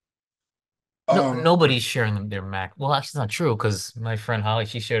 No, nobody's sharing their Mac. Well, actually, it's not true because my friend Holly,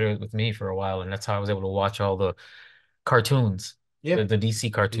 she shared it with me for a while, and that's how I was able to watch all the cartoons, Yeah, the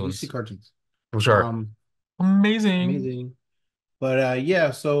DC cartoons, DC cartoons, which are amazing. amazing. But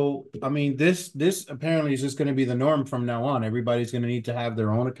yeah, so I mean, this apparently is just going to be the norm from now on. Everybody's going to need to have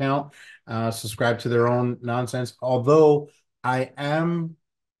their own account, subscribe to their own nonsense. Although I am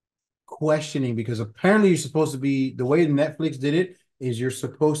questioning because apparently you're supposed to be the way Netflix did it is you're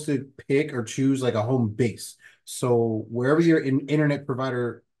supposed to pick or choose like a home base. So wherever your internet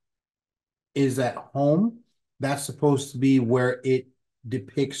provider is at home, that's supposed to be where it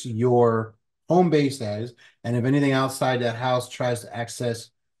depicts your home base as. And if anything outside that house tries to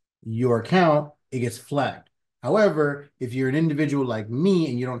access your account, it gets flagged. However, if you're an individual like me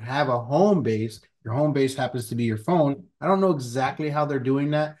and you don't have a home base, your home base happens to be your phone. I don't know exactly how they're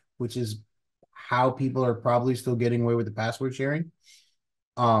doing that, which is how people are probably still getting away with the password sharing.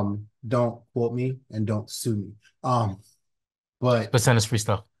 Don't quote me and don't sue me. But send us free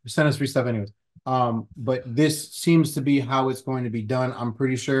stuff. Send us free stuff anyways. But this seems to be how it's going to be done. I'm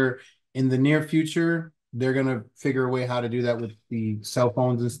pretty sure in the near future they're gonna figure a way how to do that with the cell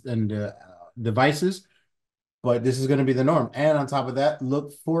phones and devices. But this is going to be the norm. And on top of that,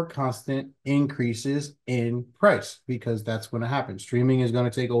 look for constant increases in price because that's going to happen. Streaming is going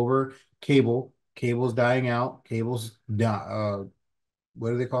to take over cable. Cable's dying out. Cable's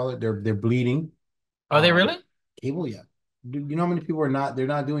what do they call it? They're bleeding. Are they really? Cable, yeah. You know how many people they're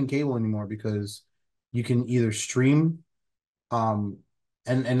not doing cable anymore because you can either stream, um,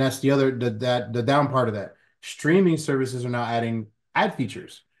 and that's the down part of that. Streaming services are now adding ad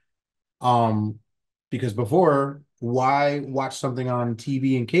features. Um, because before, why watch something on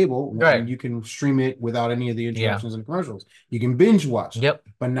TV and cable when you can stream it without any of the interruptions and commercials? You can binge watch. Yep.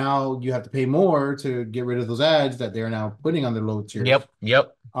 But now you have to pay more to get rid of those ads that they're now putting on the low tiers.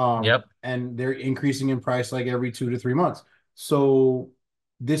 Yep. And they're increasing in price like every 2 to 3 months. So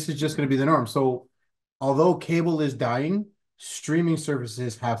this is just going to be the norm. So although cable is dying, streaming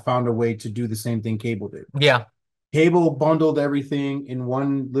services have found a way to do the same thing cable did. Yeah. Cable bundled everything in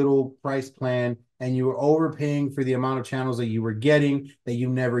one little price plan, and you were overpaying for the amount of channels that you were getting that you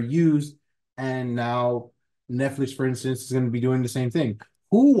never used. And now Netflix, for instance, is going to be doing the same thing.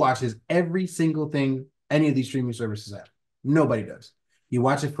 Who watches every single thing any of these streaming services have? Nobody does. You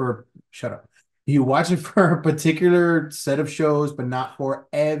watch it for shut up. You watch it for a particular set of shows, but not for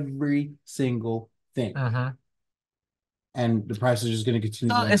every single thing. And the price is just going to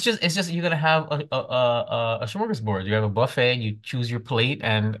continue. No, it's just you're gonna have a smorgasbord. You have a buffet, and you choose your plate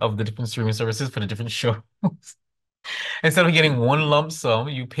and of the different streaming services for the different shows. Instead of getting one lump sum,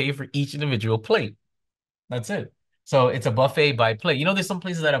 you pay for each individual plate. That's it. So it's a buffet by plate. You know, there's some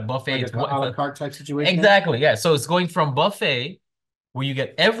places that have buffet. Like a la carte type situation. Exactly. Yeah. So it's going from buffet where you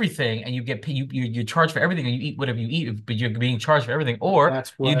get everything and you get you charge for everything and you eat whatever you eat, but you're being charged for everything. Or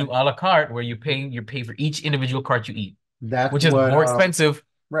you do a la carte where you pay for each individual cart you eat. Which is more expensive.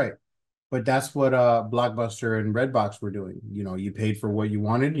 Right. But that's what Blockbuster and Redbox were doing. You know, you paid for what you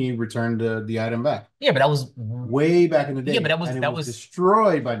wanted and you returned the item back. Yeah, but that was way back in the day. Yeah, but that was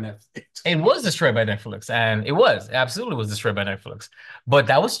destroyed by Netflix. It was destroyed by Netflix, and it absolutely was destroyed by Netflix. But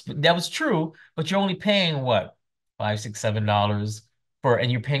that was true. But you're only paying what, $5, $6, $7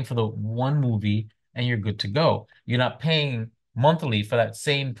 and you're paying for the one movie and you're good to go. You're not paying monthly for that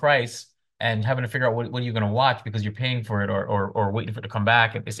same price and having to figure out what you're going to watch because you're paying for it or waiting for it to come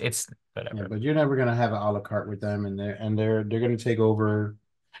back. It's whatever. Yeah, but you're never going to have an a la carte with them, and they're going to take over.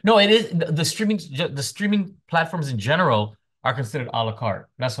 No, it is the streaming platforms in general are considered a la carte.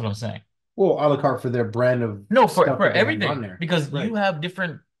 That's what I'm saying. Well, a la carte for their brand of for everything because you have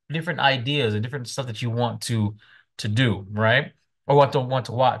different ideas and different stuff that you want to do, right? Or want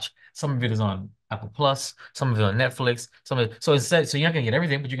to watch. Some of it is on Apple Plus, some of it on Netflix, so you're not gonna get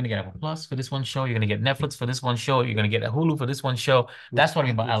everything, but you're gonna get Apple Plus for this one show, you're gonna get Netflix for this one show, you're gonna get a Hulu for this one show. That's what I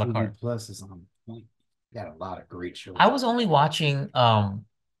mean by a la carte. Plus is on point. Got a lot of great shows. I was only watching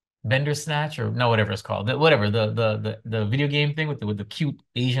Bandersnatch or no, whatever it's called, the video game thing with the cute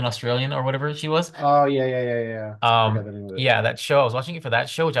Asian Australian or whatever she was. Oh yeah. Yeah, that show. I was watching it for that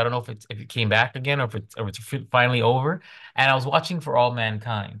show, which I don't know if it came back again or if it's finally over. And I was watching For All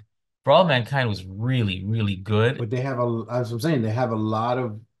Mankind. For All Mankind was really, really good. But they have as I'm saying, they have a lot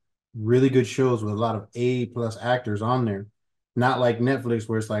of really good shows with a lot of A+ actors on there. Not like Netflix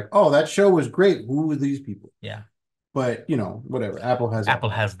where it's like, oh, that show was great. Who are these people? Yeah. But you know, whatever. Apple has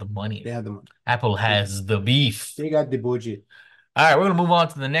the money. They have the money. Apple has the beef. They got the budget. All right, we're gonna move on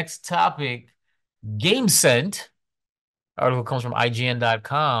to the next topic. Gamescent. Article comes from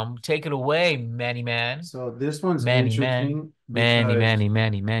IGN.com. Take it away, Manny Man. So this one's interesting. Manny.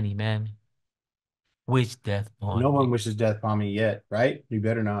 Wish death on No one wishes death on me yet, right? You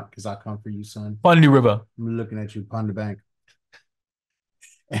better not, because I'll come for you, son. Pondy River. I'm looking at you, Pond Bank.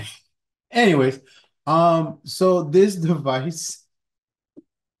 Anyways, so this device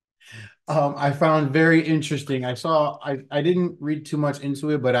I found very interesting. I didn't read too much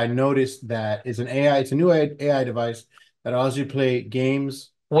into it, but I noticed that it's a new AI device that allows you to play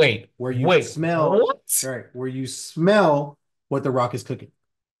games where you smell what the rock is cooking.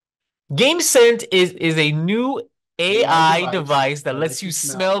 GameScent is a new AI device that lets you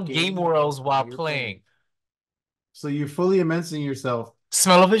smell game worlds while playing. So you're fully immersing yourself.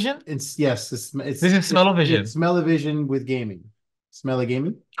 Smell-o-vision? This is smell-o-vision. It's smell-o-vision with gaming.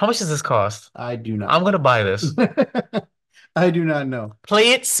 Smell-o-gaming? How much does this cost? I do not. I'm gonna buy this. I do not know.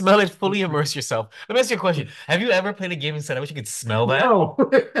 Play it, smell it, fully immerse yourself. Let me ask you a question. Have you ever played a game and said, I wish you could smell that? No.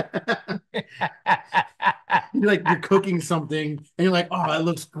 You're cooking something and you're like, oh, that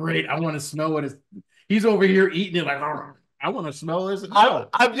looks great. I want to smell what it's. He's over here eating it like, oh, I want to smell this. No.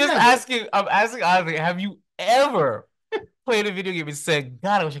 I'm asking honestly, have you ever played a video game and said,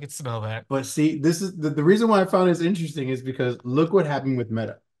 God, I wish I could smell that? But see, this is the reason why I found this interesting is because look what happened with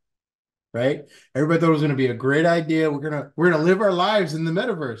Meta. Right? Everybody thought it was going to be a great idea. We're gonna live our lives in the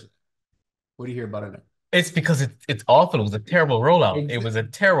metaverse. What do you hear about it now? It's because it's awful. It was a terrible rollout. Exactly. It was a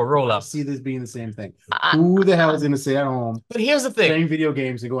terrible rollout. I see this being the same thing. Who the hell is going to stay at home? But here's the thing: playing video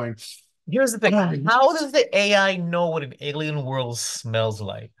games and going, Here's the thing. How does the AI know what an alien world smells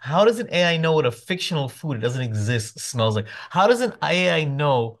like? How does an AI know what a fictional food that doesn't exist smells like? How does an AI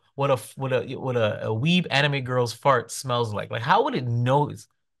know what a weeb anime girl's fart smells like? Like, how would it know this?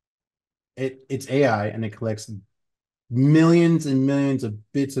 It's AI and it collects millions and millions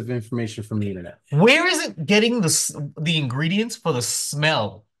of bits of information from the internet. Where is it getting the ingredients for the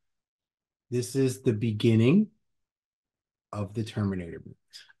smell? This is the beginning of the Terminator movie.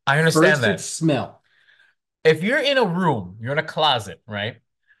 I understand First, that. it's smell. If you're in a room, you're in a closet, right?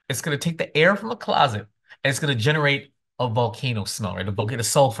 It's gonna take the air from a closet and it's gonna generate a volcano smell, right? A volcano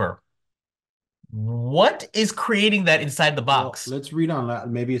sulfur. What is creating that inside the box? Well, let's read on that.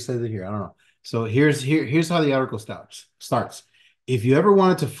 Maybe it says it here. I don't know. So here's how the article starts. If you ever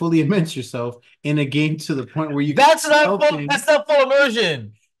wanted to fully immerse yourself in a game to the point where you that's not full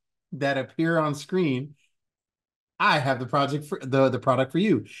immersion that appear on screen, I have the project for the product for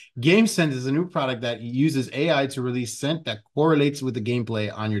you. Gamescent is a new product that uses AI to release scent that correlates with the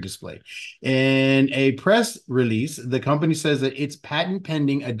gameplay on your display. In a press release, the company says that its patent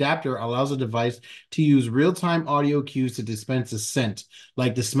pending adapter allows a device to use real-time audio cues to dispense a scent,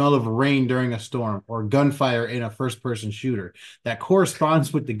 like the smell of rain during a storm or gunfire in a first-person shooter that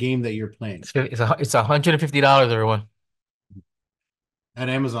corresponds with the game that you're playing. It's $150, everyone. At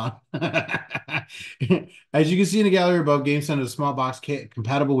Amazon. As you can see in the gallery above, Gamescent is a small box kit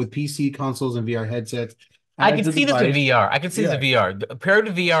compatible with PC, consoles, and VR headsets. I can see this in VR. I can see this in VR. Paired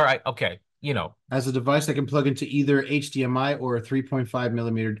to VR, okay, you know. As a device that can plug into either HDMI or a 3.5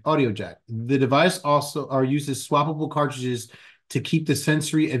 millimeter audio jack. The device also uses swappable cartridges to keep the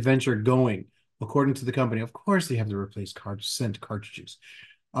sensory adventure going, according to the company. Of course, they have to replace scent cartridges.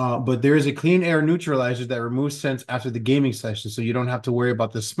 But there is a clean air neutralizer that removes scents after the gaming session, so you don't have to worry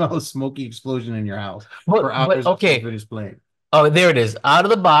about the smell of smoky explosion in your house for hours after you finish playing. Oh, there it is. Out of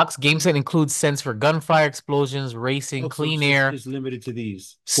the box, Gamescent includes scents for gunfire, explosions, racing, clean air. It's limited to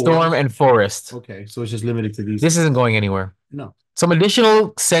these. Storm and forest. Okay, so it's just limited to these. This isn't going anywhere. No. Some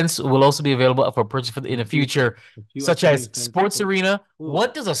additional scents will also be available for purchase in the future, such as sports arena. Ooh.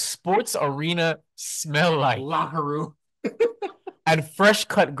 What does a sports arena smell like? Locker room. And fresh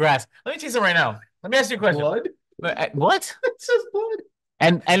cut grass. Let me tell you something right now. Let me ask you a question. Blood? What? It says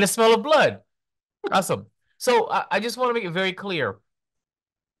blood. And the smell of blood. Awesome. So I just want to make it very clear.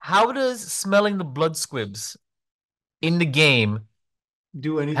 How does smelling the blood squibs in the game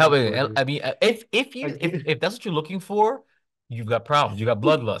do anything? Help it? I mean, if that's what you're looking for, you've got problems. You got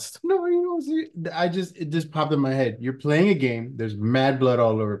bloodlust. No, you know, it just popped in my head. You're playing a game. There's mad blood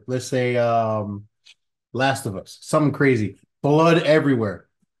all over. Let's say Last of Us. Something crazy. Blood everywhere.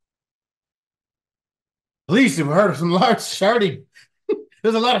 Police have heard of some large shouting.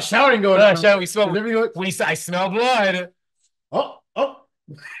 There's a lot of shouting going on. We smell. I smell blood. Oh.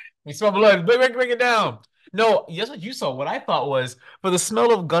 We smell blood. Break it down. No, that's what you saw. What I thought was for the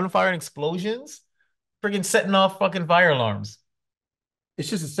smell of gunfire and explosions, freaking setting off fucking fire alarms.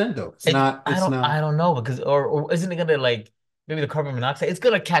 It's just a scent though. I don't know because or isn't it gonna like maybe the carbon monoxide? It's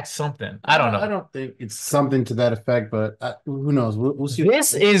gonna catch something. I don't know. I don't think it's something to that effect, but who knows? We'll see.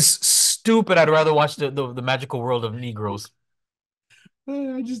 This is stupid. I'd rather watch the magical world of Negroes.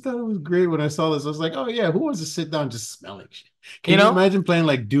 I just thought it was great when I saw this. I was like, oh yeah, who wants to sit down just smelling shit? Can you imagine playing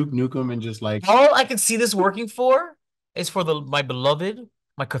like Duke Nukem and just like all I can see this working for is for my beloved,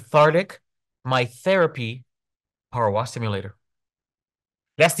 my cathartic, my therapy Power Wash Simulator.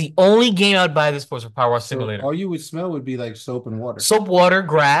 That's the only game I'd buy this for Power Wash Simulator. All you would smell would be like soap and water. Soap, water,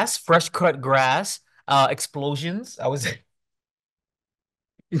 grass, fresh cut grass, explosions. I was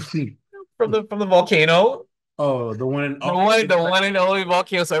from the volcano. Oh, the one and only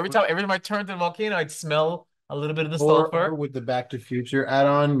volcano. So every time I turned to the volcano, I'd smell a little bit of the sulfur. Or with the Back to the Future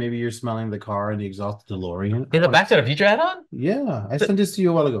add-on, maybe you're smelling the car and the exhaust DeLorean. Is the Back to the Future add-on? Yeah, I sent this to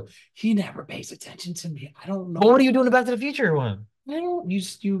you a while ago. He never pays attention to me. I don't know. But what are you doing in the Back to the Future one? I don't.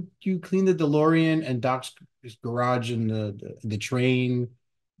 You clean the DeLorean and Doc's garage and the train.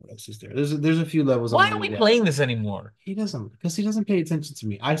 What else is there? There's a few levels. Why aren't we playing this anymore? He doesn't, because he doesn't pay attention to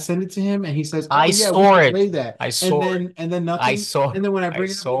me. I send it to him and he says, I saw it. Play that. I saw it. And then nothing. I saw it. And then when I bring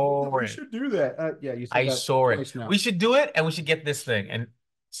it up, we should do that. Yeah, you said I that saw it. now. We should do it, and we should get this thing and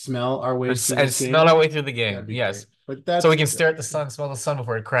smell our way through the game. Yes, but that's so we can stare at the sun, smell the sun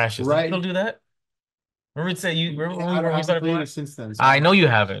before it crashes. Right? You'll do that. Remember, when we started playing since then. So I know you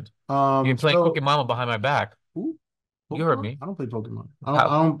haven't. You've been playing Cookie Mama behind my back. Who? You heard me. I don't play Pokemon. I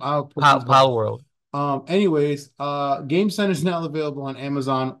don't Pal World. Anyways, Gamescent is now available on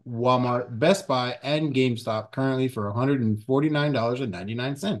Amazon, Walmart, Best Buy, and GameStop currently for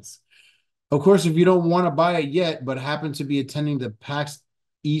 $149.99. Of course, if you don't want to buy it yet, but happen to be attending the PAX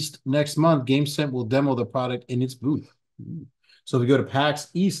East next month, Gamescent will demo the product in its booth. So if you go to PAX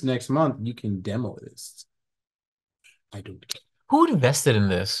East next month, you can demo this. I don't care. Who invested in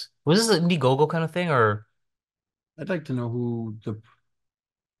this? Was this an Indiegogo kind of thing, or I'd like to know who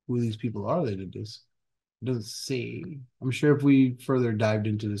these people are that did this. It doesn't say. I'm sure if we further dived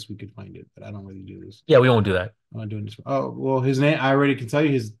into this, we could find it, but I don't really do this. yeah, we won't do that. I'm not doing this. Oh, well, his name, I already can tell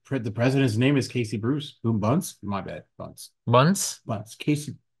you the president's name is Casey Bruce. Boom Bunce. My bad. Bunce. Buns? Bunce.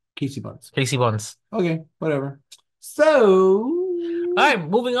 Casey Bunce. Casey Buns. Okay, whatever. So All right,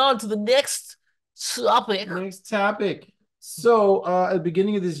 moving on to the next topic. next topic. So at the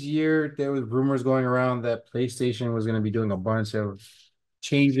beginning of this year, there was rumors going around that PlayStation was going to be doing a bunch of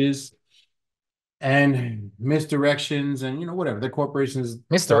changes and misdirections and whatever. The corporations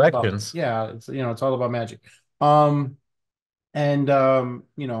Misdirections. Yeah, it's all about magic.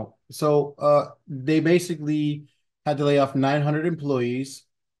 So they basically had to lay off 900 employees,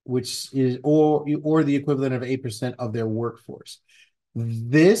 which is or the equivalent of 8% of their workforce.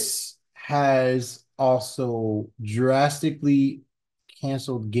 This has also drastically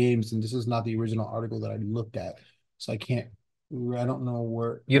canceled games, and this is not the original article that I looked at, so I don't know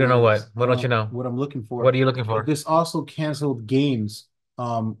where. You don't know what? What don't you know? What I'm looking for. What are you looking for? But this also canceled games.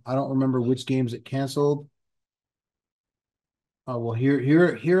 I don't remember which games it canceled. Oh well,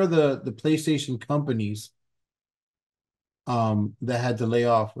 here are the PlayStation companies that had to lay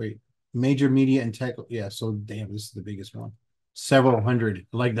off. Wait, major media and tech. Yeah, so damn, this is the biggest one. Several hundred,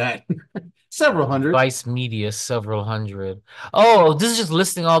 like that. Several hundred. Vice Media, several hundred. Oh, this is just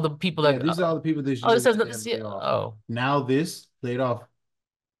listing all the people that. These are all the people that. Oh, it says oh. Now this laid off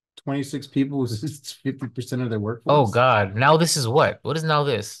 26 people, was 50% of their workforce. Oh God! Now this is what? What is now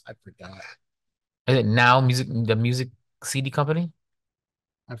this? I forgot. Is it now the music CD company?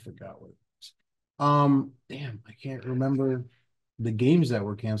 I forgot what it was. Damn, I can't remember the games that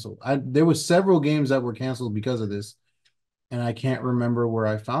were canceled. There was several games that were canceled because of this, and I can't remember where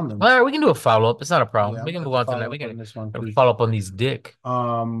I found them. All right, we can do a follow-up. It's not a problem. Yeah, we can move on to that. We on can this one, follow up on these dick.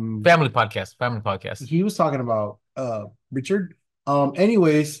 Family podcast. He was talking about Richard.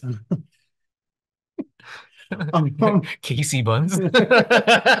 Anyways. Casey Buns.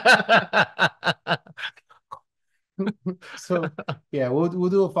 So yeah, we'll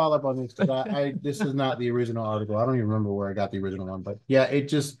do a follow-up on this because this is not the original article. I don't even remember where I got the original one, but yeah, it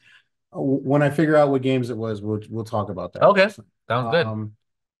just when I figure out what games it was, we'll talk about that. Okay, sounds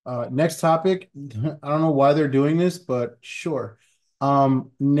good. Next topic. I don't know why they're doing this, but sure.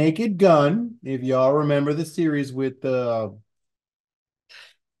 Naked Gun. If y'all remember the series with the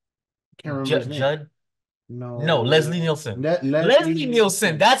can't remember his name. Judd. No, Leslie Nielsen. Leslie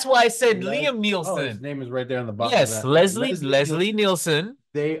Nielsen. That's why I said Liam Neeson. Oh, his name is right there on the bottom. Yes, Leslie Nielsen.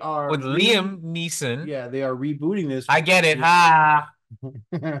 They are with Liam Neeson. Yeah, they are rebooting this. I get it. Ha.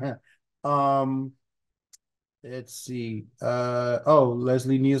 Let's see.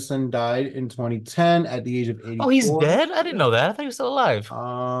 Leslie Nielsen died in 2010 at the age of 84. Oh, he's dead? I didn't know that. I thought he was still alive.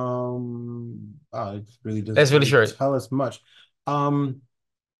 It really doesn't. That's really short. Tell us much.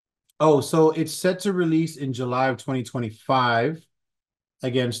 So it's set to release in July of 2025.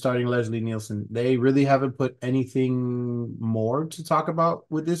 Again, starting Leslie Nielsen. They really haven't put anything more to talk about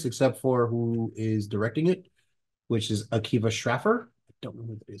with this except for who is directing it, which is Akiva Schaffer. I don't know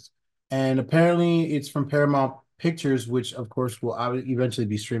who that is. And apparently it's from Paramount Pictures, which of course will eventually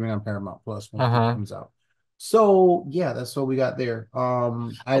be streaming on Paramount Plus when it comes out. So yeah, that's what we got there.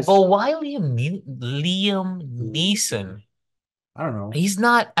 Why Liam Neeson? I don't know. He's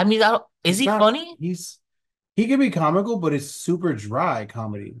not. I mean, is he funny? He can be comical, but it's super dry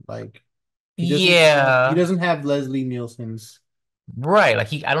comedy. Like, he doesn't have Leslie Nielsen's right.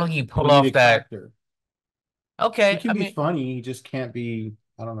 Like I don't think he can pull off that. Character. Okay, he can be funny. He just can't be.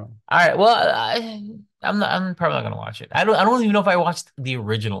 I don't know. All right. Well, I'm probably not gonna watch it. I don't even know if I watched the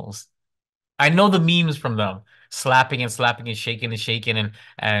originals. I know the memes from them, slapping and shaking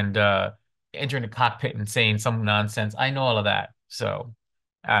and entering the cockpit and saying some nonsense. I know all of that. So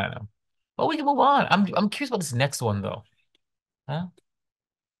I don't know. But we can move on. I'm curious about this next one though. Huh?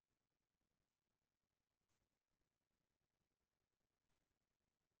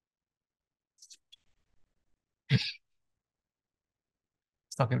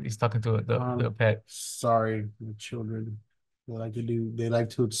 He's talking to the pet. Sorry, the children. They like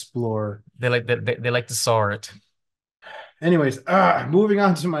to explore. They like to saw it. Anyways, moving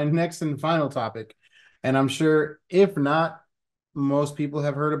on to my next and final topic. And I'm sure if not, most people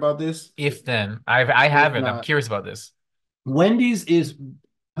have heard about this. If then. I haven't. I'm curious about this. Wendy's is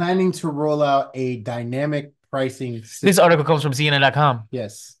planning to roll out a dynamic pricing system. This article comes from CNN.com.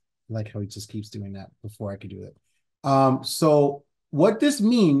 Yes. I like how he just keeps doing that before I could do it. So what this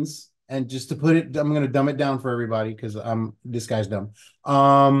means, and just to put it, I'm going to dumb it down for everybody because this guy's dumb.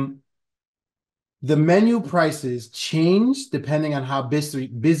 The menu prices change depending on how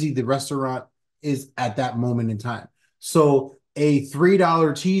busy the restaurant is at that moment in time. So a $3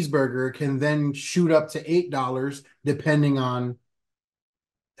 cheeseburger can then shoot up to $8 depending on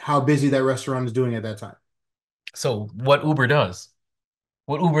how busy that restaurant is doing at that time. So what Uber does,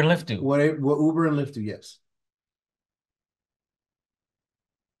 what Uber and Lyft do. What Uber and Lyft do, yes.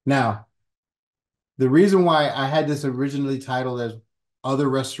 Now, the reason why I had this originally titled as other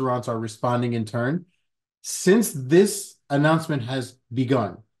restaurants are responding in turn, since this announcement has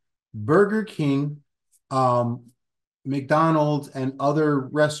begun, Burger King, McDonald's, and other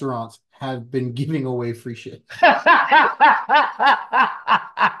restaurants have been giving away free shit.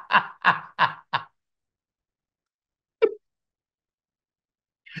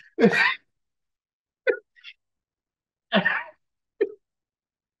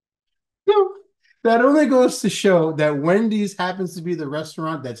 That only goes to show that Wendy's happens to be the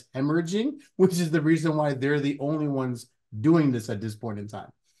restaurant that's hemorrhaging, which is the reason why they're the only ones doing this at this point in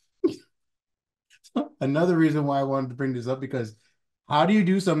time. Another reason why I wanted to bring this up, because how do you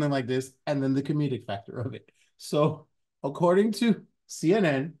do something like this and then the comedic factor of it? So, according to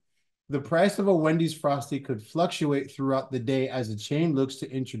CNN, the price of a Wendy's Frosty could fluctuate throughout the day as the chain looks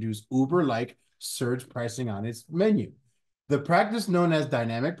to introduce Uber-like surge pricing on its menu. The practice known as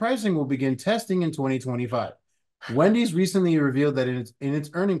dynamic pricing will begin testing in 2025. Wendy's recently revealed that in its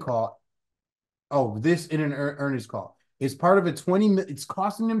earnings call, earnings call, is part of it's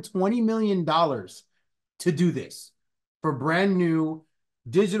costing them $20 million to do this for brand new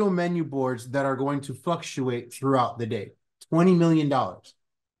digital menu boards that are going to fluctuate throughout the day. $20 million.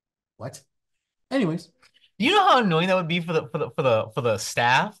 What? Anyways, do you know how annoying that would be for the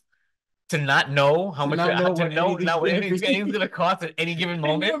staff to not know how much what anything's gonna cost at any given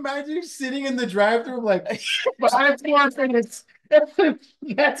moment? Can you imagine sitting in the drive-thru like 5 more minutes?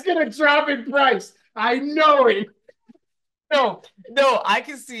 That's gonna drop in price. I know it. No, I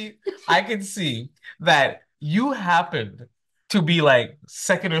can see that you happened to be like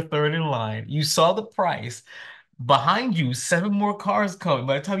second or third in line. You saw the price. Behind you, 7 more cars coming.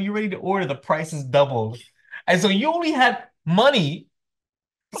 By the time you're ready to order, the price is doubled. And so you only had money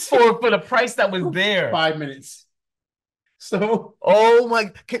for the price that was there. 5 minutes. So, oh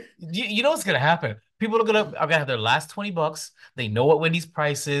my, you know what's gonna happen? People are gonna have their last $20. They know what Wendy's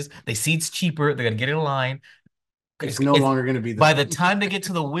price is. They see it's cheaper. They're gonna get in line. It's no longer going to be by the time they get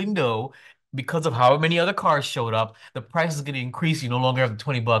to the window, because of how many other cars showed up, the price is going to increase. You no longer have the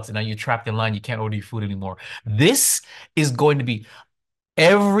 $20, and now you're trapped in line. You can't order your food anymore. This is going to be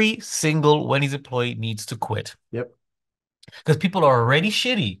every single Wendy's employee needs to quit. Yep. Because people are already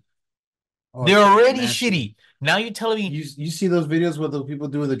shitty. They're already shitty. Now you're telling me you see those videos where the people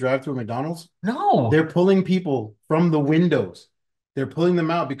doing the drive-thru at McDonald's? No. They're pulling people from the windows. They're pulling them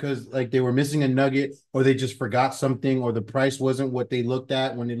out because like they were missing a nugget or they just forgot something or the price wasn't what they looked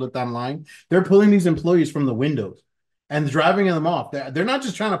at when they looked online. They're pulling these employees from the windows and driving them off. They're not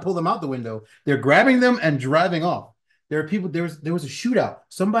just trying to pull them out the window. They're grabbing them and driving off. There are people, there was a shootout.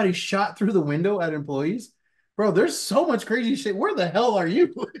 Somebody shot through the window at employees. Bro, there's so much crazy shit. Where the hell are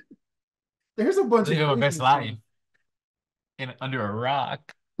you? There's a bunch living of my best life under a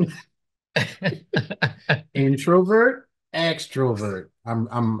rock. Introvert. Extrovert.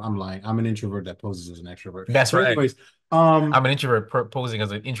 I'm lying. I'm an introvert that poses as an extrovert. That's right. Anyways, I'm an introvert posing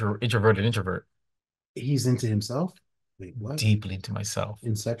as an introverted introvert. He's into himself. Wait, what? Deeply into myself.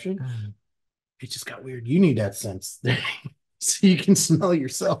 Inception. It just got weird. You need that sense so you can smell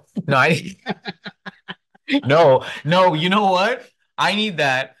yourself. No, no. You know what? I need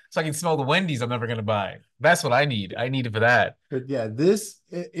that so I can smell the Wendy's I'm never gonna buy. That's what I need. I need it for that. But yeah,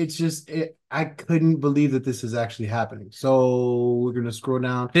 I couldn't believe that this is actually happening. So we're gonna scroll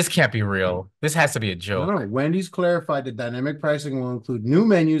down. This can't be real. This has to be a joke. No, Wendy's clarified that dynamic pricing will include new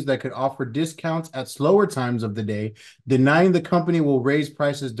menus that could offer discounts at slower times of the day, denying the company will raise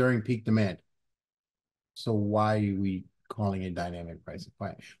prices during peak demand. So why are we calling it dynamic pricing?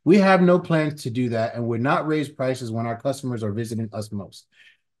 Fine. We have no plans to do that and would not raise prices when our customers are visiting us most.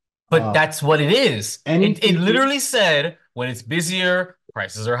 But that's what it is. It literally said when it's busier,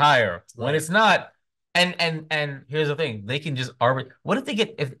 prices are higher. Right. When it's not, and here's the thing, they can just arbitrate. What if they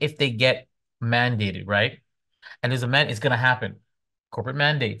get if they get mandated, right? And there's it's gonna happen. Corporate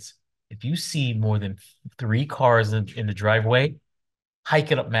mandates. If you see more than 3 cars in the driveway,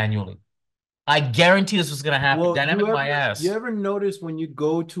 hike it up manually. I guarantee this was gonna happen. Well, dynamic my ass. You ever notice when you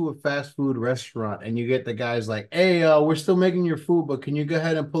go to a fast food restaurant and you get the guys like, "Hey, we're still making your food, but can you go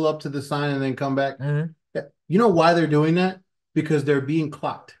ahead and pull up to the sign and then come back?" Mm-hmm. You know why they're doing that? because they're being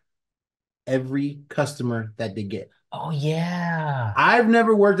clocked every customer that they get. Oh yeah. I've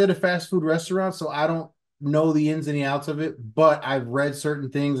never worked at a fast food restaurant, so I don't know the ins and the outs of it, but I've read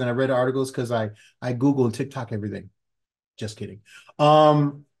certain things and I read articles because I Google and TikTok everything. Just kidding.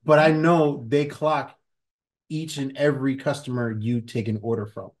 But I know they clock each and every customer you take an order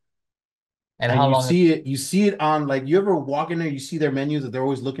from. And And how you long? see it on, like, you ever walk in there, you see their menus that they're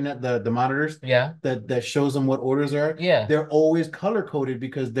always looking at the monitors Yeah. that shows them what orders are. Yeah. They're always color coded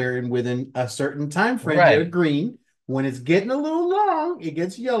because they're within a certain time frame. Right. They're green. When it's getting a little long, it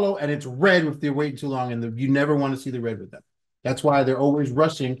gets yellow, and it's red if they're waiting too long, and you never want to see the red with them. That's why they're always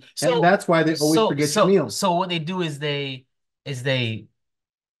rushing, and that's why they always forget your meals. So what they do is they if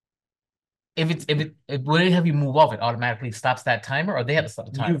when they have you move off, it automatically stops that timer, or they have to stop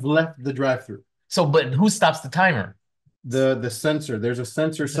the timer. You've left the drive-through. So, but who stops the timer? The sensor. There's a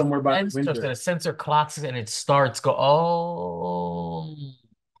sensor somewhere by the window. The sensor clocks it and it starts go. Oh.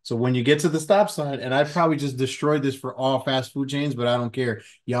 So when you get to the stop sign, and I probably just destroyed this for all fast food chains, but I don't care.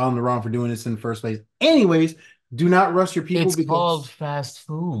 Y'all in the wrong for doing this in the first place. Anyways, do not rush your people. It's called fast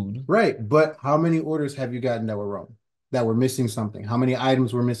food. Right. But how many orders have you gotten that were wrong? That were missing something? How many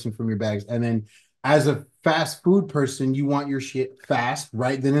items were missing from your bags? And then as a fast food person, you want your shit fast,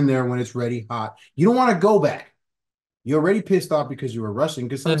 right then and there when it's ready, hot. You don't want to go back. You're already pissed off because you were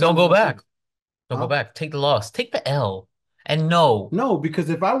rushing. So don't go back. Don't go back. Take the loss. Take the L. And no, because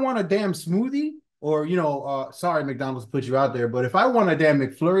if I want a damn smoothie, or sorry, McDonald's put you out there, but if I want a damn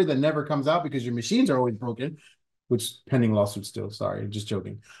McFlurry that never comes out because your machines are always broken, which pending lawsuit still, sorry, just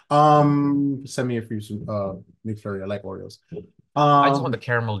joking. Send me a free McFlurry. I like Oreos. I just want the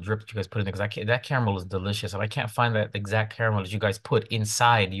caramel drip that you guys put in there because that caramel is delicious, and I can't find that exact caramel that you guys put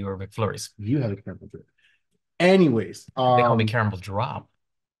inside your McFlurries. You have a caramel drip. Anyways, they call me caramel drop.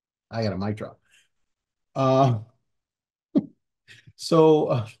 I got a mic drop.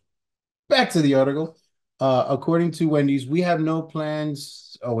 So back to the article. According to Wendy's, we have no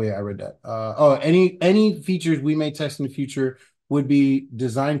plans. Oh wait, I read that. Any features we may test in the future would be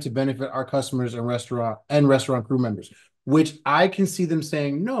designed to benefit our customers and restaurant crew members. Which I can see them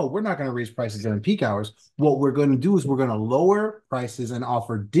saying, no, we're not going to raise prices during peak hours. What we're going to do is we're going to lower prices and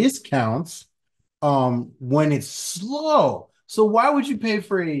offer discounts when it's slow. So why would you pay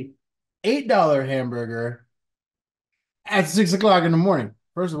for a $8 hamburger at 6 o'clock in the morning?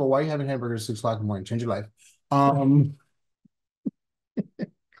 First of all, why are you having hamburgers at 6 o'clock in the morning? Change your life.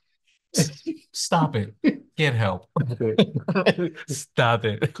 Stop it. Can't help. Stop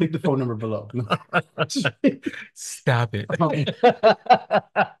it. Click the phone number below. Stop it.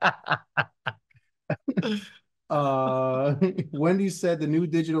 Wendy said the new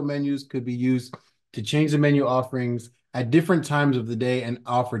digital menus could be used to change the menu offerings at different times of the day and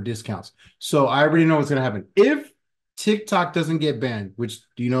offer discounts. So I already know what's going to happen. If TikTok doesn't get banned, which,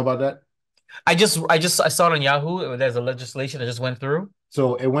 do you know about that? I saw it on Yahoo. There's a legislation that just went through.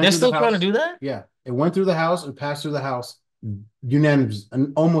 So it went. They're still trying to do that? Yeah. It went through the House. It passed through the House unanimously,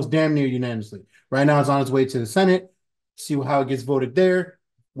 and almost damn near unanimously. Right now it's on its way to the Senate. See how it gets voted there.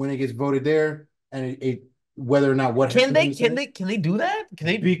 When it gets voted there, and whether or not what can they do that? Can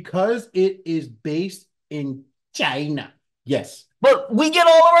they? Because it is based in China. Yes. But we get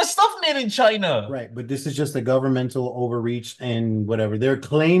all of our stuff made in China. Right. But this is just a governmental overreach and whatever. They're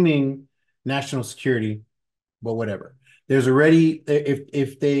claiming national security, but whatever. There's already,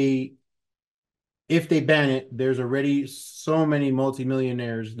 if they ban it, there's already so many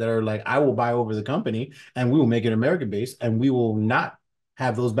multimillionaires that are like, I will buy over the company and we will make it American based and we will not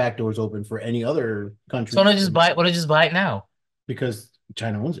have those back doors open for any other country. So why don't I just buy it now? Because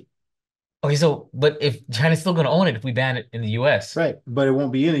China owns it. Okay, so but if China's still going to own it if we ban it in the US. Right, but it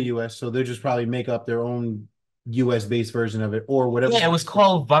won't be in the US, so they'll just probably make up their own US based version of it or whatever. Yeah, it was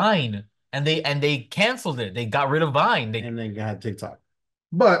called Vine and they canceled it. They got rid of Vine. And they got TikTok.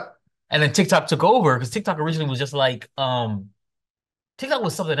 And then TikTok took over because TikTok originally was just like TikTok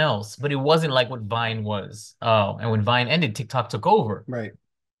was something else, but it wasn't like what Vine was. And when Vine ended, TikTok took over. Right.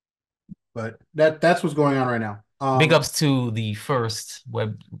 But that's what's going on right now. Big ups to the first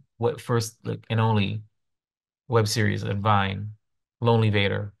and only web series at Vine, Lonely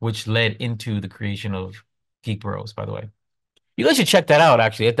Vader, which led into the creation of Geek Bros, by the way. You guys should check that out,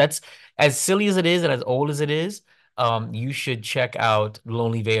 actually. That's as silly as it is and as old as it is. You should check out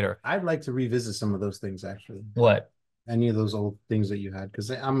Lonely Vader. I'd like to revisit some of those things, actually. What? Any of those old things that you had, because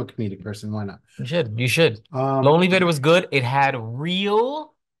I'm a comedic person. Why not? You should. Lonely Vader was good. It had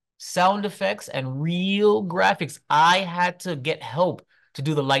real sound effects and real graphics. I had to get help to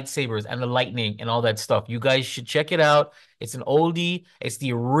do the lightsabers and the lightning and all that stuff. You guys should check it out. It's an oldie. It's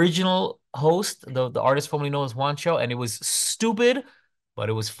the original host, the artist formerly known as Juan show, and it was stupid, but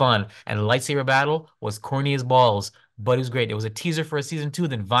it was fun. And the lightsaber battle was corny as balls, but it was great. It was a teaser for a season 2.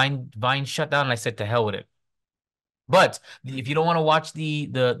 Then Vine shut down, and I said to hell with it. But if you don't want to watch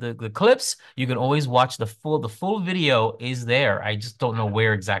the clips, you can always watch the full video is there. I just don't know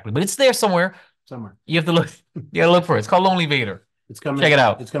where exactly, but it's there somewhere. Somewhere. You have to look. You gotta look for it. It's called Lonely Vader. It's coming. Check it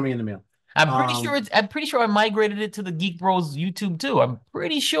out. It's coming in the mail. I'm pretty sure I migrated it to the Geek Bros YouTube too. I'm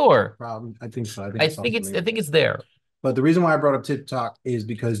pretty sure. Probably. I think so. I think it's there. But the reason why I brought up TikTok is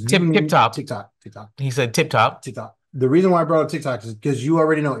because TikTok. He said TikTok. TikTok. The reason why I brought up TikTok is because you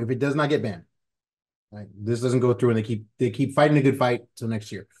already know if it does not get banned, like this doesn't go through, and they keep fighting a good fight till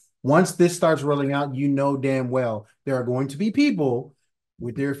next year. Once this starts rolling out, you know damn well there are going to be people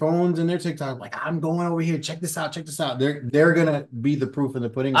with their phones and their TikTok, like, I'm going over here, check this out. They're gonna be the proof in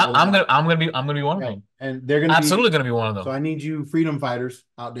the pudding. I'm gonna be one of them. And they're gonna absolutely gonna be one of them. So I need you freedom fighters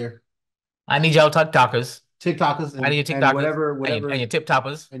out there. I need y'all TikTokers. And, I need your TikTokers. And whatever. And your tip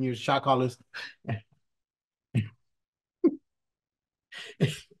toppers. And your shot callers.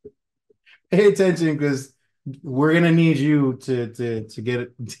 Pay attention, because we're gonna need you to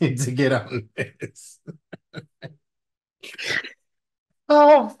get on this.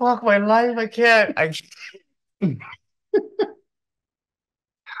 Oh fuck my life! I can't.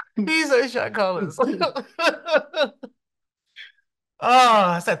 These are shot callers. Oh,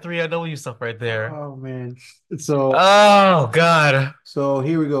 that's that 3IW stuff right there. Oh man. So oh god. So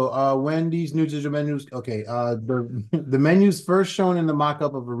here we go. Wendy's new digital menus. Okay. The menus first shown in the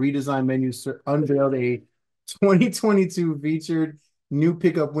mock-up of a redesigned menu unveiled a 2022 featured new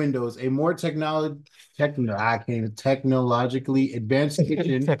pickup windows, a more technologically advanced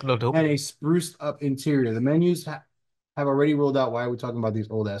kitchen, and a spruced up interior. The menus have already rolled out. Why are we talking about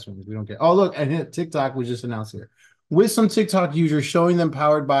these old ass ones? We don't care. Oh, look, and TikTok was just announced here, with some TikTok users showing them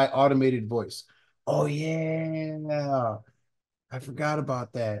powered by automated voice. Oh yeah, I forgot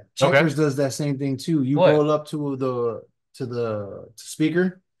about that. Checkers does that same thing too. You roll up to the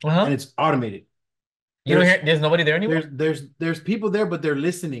speaker, and it's automated. You don't hear? There's nobody there anymore. There's people there, but they're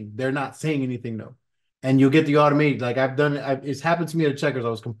listening. They're not saying anything though. And you'll get the automated. Like I've done, it's happened to me at Checkers. I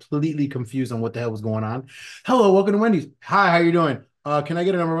was completely confused on what the hell was going on. Hello, welcome to Wendy's. Hi, how you doing? Can I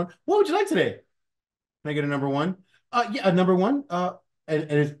get a number one? What would you like today? Can I get a number one? Yeah, a number one. And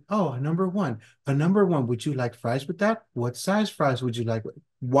it's a number one. A number one. Would you like fries with that? What size fries would you like?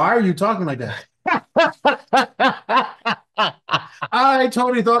 Why are you talking like that? I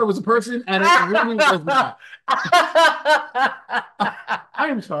totally thought it was a person, and it really was not. I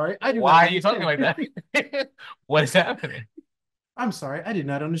am sorry. Why are you talking like that? What is happening? I'm sorry. I did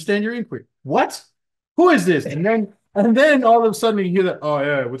not understand your inquiry. What? Who is this? And then all of a sudden you hear that. Oh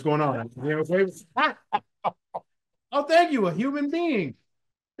yeah, what's going on? Oh, thank you, a human being.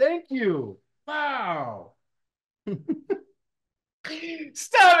 Thank you. Wow.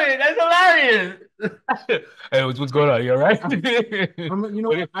 Stop it! That's hilarious. Hey, what's going on? You all right? You know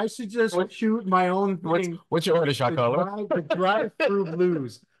what? I should just shoot my own thing. What's your order, shot caller? The drive-through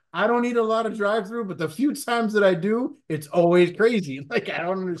blues. I don't eat a lot of drive-through, but the few times that I do, it's always crazy. Like I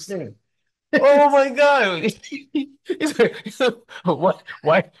don't understand. Oh my god! What?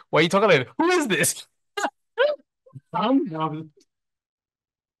 Why are you talking like that? Who is this?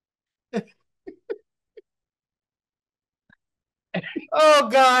 Oh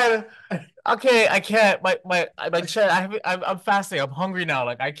god. Okay, I can't. My chat. I'm fasting. I'm hungry now.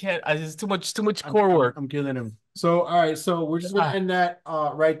 Like I can't. It's too much core work. I'm killing him. So all right. So we're just gonna end that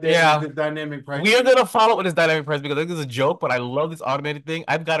right there. Yeah. With the dynamic price. We are gonna follow up with this dynamic price because I think it's a joke, but I love this automated thing.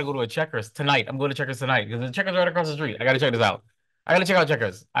 I've got to go to a Checkers tonight. I'm going to Checkers tonight because the Checkers right across the street. I gotta check this out. I gotta check out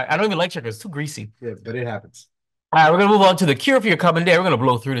Checkers. I don't even like Checkers. It's too greasy. Yeah, but it happens. All right, we're gonna move on to the cure for your coming day. We're gonna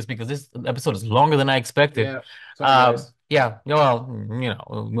blow through this because this episode is longer than I expected. Yeah. Sorry, guys. Yeah, well,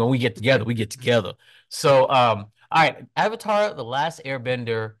 when we get together, we get together. So, all right, Avatar: The Last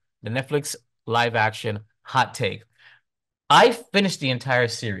Airbender, the Netflix live action hot take. I finished the entire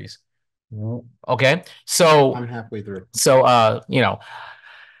series. Okay, so I'm halfway through. So,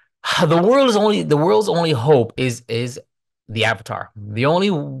 the world's only hope is the Avatar. The only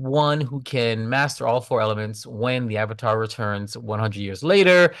one who can master all 4 elements when the Avatar returns 100 years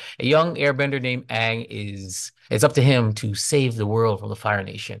later. A young airbender named Aang it's up to him to save the world from the Fire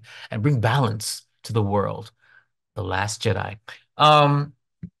Nation and bring balance to the world. The Last Jedi. How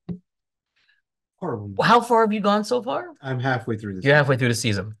far have you gone so far? I'm halfway through this. You're halfway through the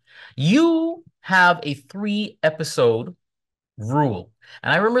season. You have a 3-episode rule.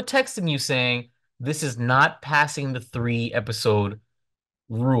 And I remember texting you saying, this is not passing the 3-episode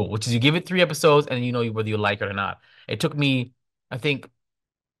rule, which is you give it 3 episodes and you know whether you like it or not. It took me, I think,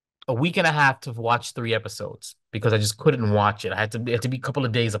 a week and a half to watch 3 episodes because I just couldn't watch it. It had to be a couple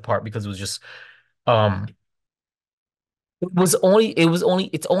of days apart because it was just um it's only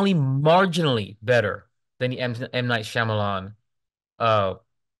marginally better than the M. Night Shyamalan uh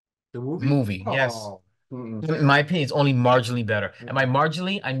The movie? movie. Yes. Oh. Mm-mm. In my opinion, it's only marginally better. And by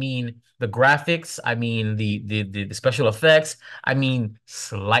marginally, I mean the graphics, I mean the special effects, I mean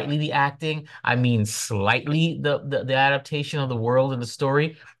slightly the acting, I mean slightly the adaptation of the world and the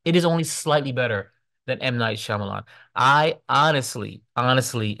story. It is only slightly better than M. Night Shyamalan. I honestly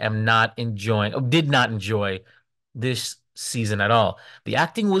am not enjoying, or did not enjoy this season at all. The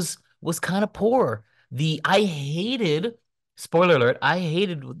acting was kind of poor. I hated, spoiler alert, I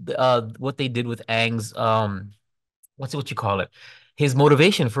hated what they did with Aang's what you call it? His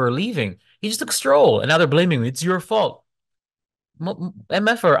motivation for leaving. He just took a stroll and now they're blaming me. It's your fault.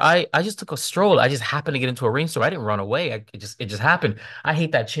 MFer, I just took a stroll. I just happened to get into a rainstorm. I didn't run away. It just happened. I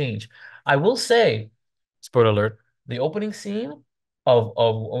hate that change. I will say, spoiler alert, the opening scene of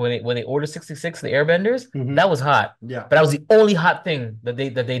when they order 66, the airbenders, that was hot. Yeah. But that was the only hot thing that they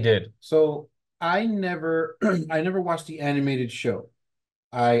did. So I never I never watched the animated show.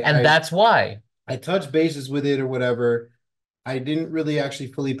 And that's why. I touched bases with it or whatever. I didn't really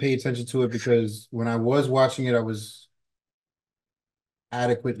actually fully pay attention to it because when I was watching it, I was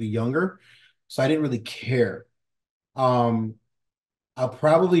adequately younger, so I didn't really care. Um, I'll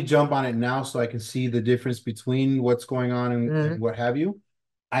probably jump on it now so I can see the difference between what's going on and what have you.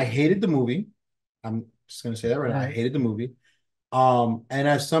 I hated the movie. I'm just gonna say that right now. I hated the movie. And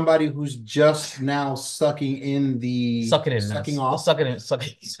as somebody who's just now sucking off Avatar.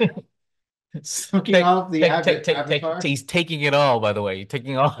 He's taking it all, by the way. He's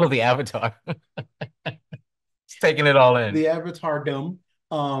taking all of the Avatar. He's taking it all in. The Avatar dumb.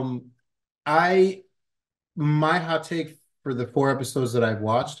 My hot take for the 4 episodes that I've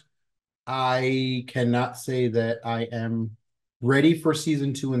watched, I cannot say that I am ready for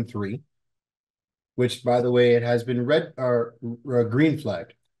season 2 and 3, which, by the way, it has been red or green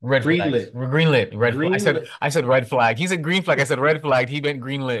flagged. Green lit. I said red flag. He said green flag. I said red flag. He meant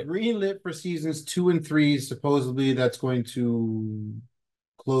green lit. Green lit for seasons 2 and 3. Supposedly, that's going to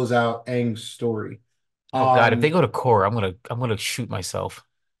close out Aang's story. Oh God! If they go to Korra, I'm gonna shoot myself.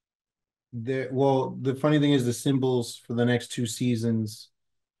 The funny thing is the symbols for the next 2 seasons,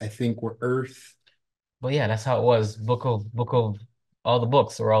 I think, were Earth. Well, yeah, that's how it was. Book of all the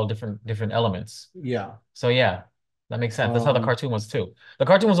books are all different elements. Yeah. So yeah, that makes sense. That's how the cartoon was too. The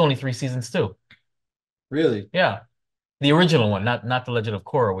cartoon was only 3 seasons too. Really? Yeah. The original one, not the Legend of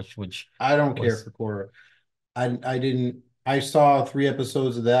Korra, which I don't care for Korra. I didn't. I saw 3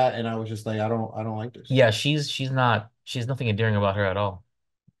 episodes of that and I was just like, I don't like this. Yeah, she's nothing endearing about her at all.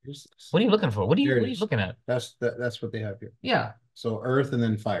 What are you looking for? What are you looking at? That's what they have here. Yeah. So Earth and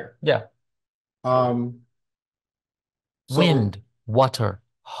then fire. Yeah. Wind, water,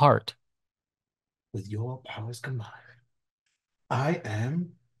 heart. With your powers combined, I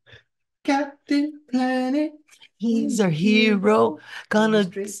am Captain Planet. He's our hero. Gonna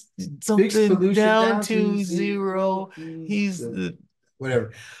something down to zero. He's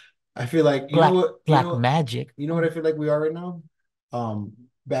whatever. I feel like black magic. You know what I feel like we are right now?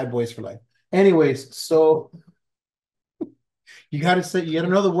 Bad boys for life. Anyways, so you gotta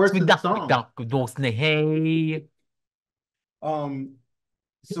know the words to the song.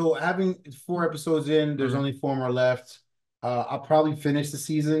 So having 4 episodes in, there's only 4 more left. I'll probably finish the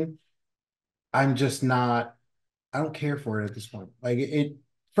season. I'm just not. I don't care for it at this point. Like it.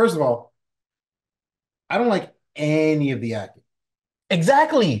 First of all, I don't like any of the acting.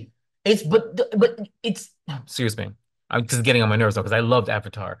 Exactly. But it's serious, man. I'm just getting on my nerves though because I loved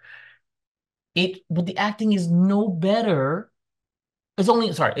Avatar. But the acting is no better. It's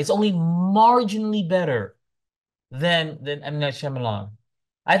only marginally better than M. Night Shyamalan.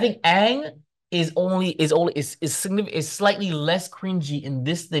 I think Aang is slightly less cringy in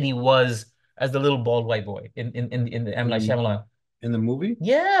this than he was as the little bald white boy in the M. Night Shyamalan. In the movie?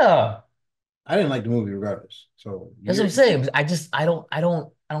 Yeah. I didn't like the movie regardless. So that's what I'm saying. I don't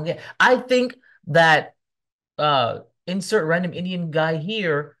get. I think that insert random Indian guy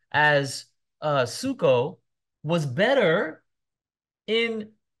here as Suko was better in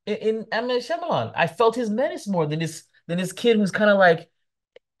M. Night Shyamalan. I felt his menace more than this kid who's kind of like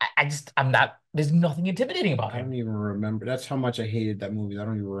I'm not. There's nothing intimidating about him. I don't even remember. That's how much I hated that movie. I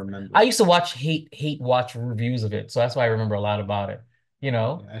don't even remember. I used to watch watch reviews of it, so that's why I remember a lot about it. You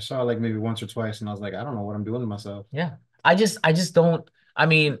know, I saw it like maybe once or twice, and I was like, I don't know what I'm doing to myself. Yeah, I just don't. I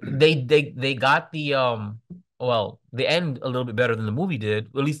mean, they got the the end a little bit better than the movie did.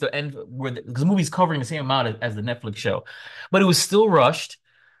 At least the end because the movie's covering the same amount as the Netflix show, but it was still rushed.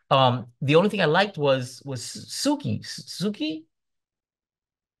 The only thing I liked was Suki. Suki?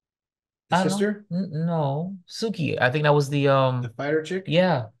 The I don't sister, know. No, Suki. I think that was the fighter chick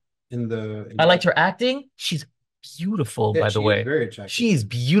yeah. in I liked her acting. She's beautiful, yeah, by the she is way. very attractive. She's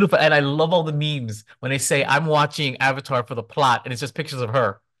beautiful. And I love all the memes when they say I'm watching Avatar for the plot and it's just pictures of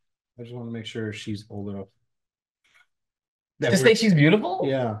her. I just want to make sure she's old enough. To say she's beautiful?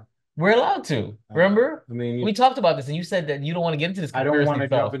 Yeah. We're allowed to. Remember? I mean, We talked about this and you said that you don't want to get into this I don't want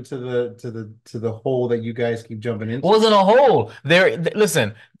comparison to jump yourself. into the hole that you guys keep jumping into. Wasn't a hole.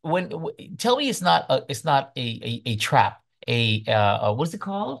 Listen, tell me it's not a trap. What is it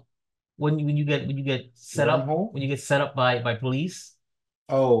called? When you get set up Wormhole? when you get set up by police.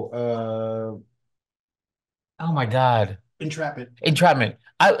 Oh, Oh my God. entrapment. Entrapment.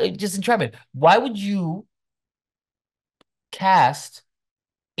 Just entrapment. Why would you cast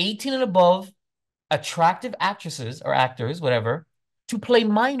 18 and above attractive actresses or actors, whatever, to play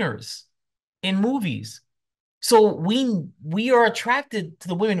minors in movies? So we are attracted to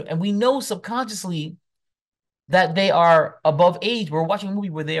the women, and we know subconsciously that they are above age. We're watching a movie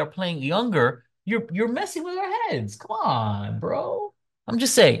where they are playing younger. You're messing with our heads. Come on, bro. I'm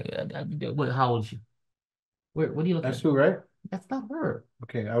just saying. How old is she? What do you look That's at? who, right? That's not her.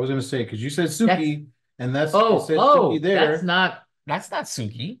 Okay, I was gonna say because you said Suki, and it says Oh, Suki there. that's not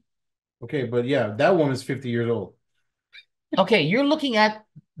Suki. Okay, but yeah, that woman's 50 years old. Okay, you're looking at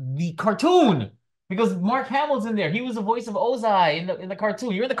the cartoon because Mark Hamill's in there. He was the voice of Ozai in the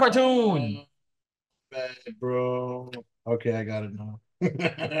cartoon. You're in the cartoon. Bad, bro. Okay, I got it now.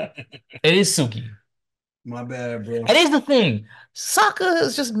 It is Suki. My bad, bro. And here's the thing. Sokka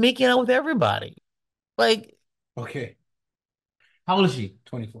is just making out with everybody. Like, Okay, how old is she?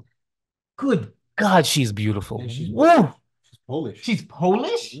 24. Good God, she's beautiful. And she's Woo! Polish. She's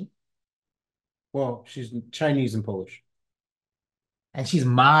Polish? Well, she's Chinese and Polish. And she's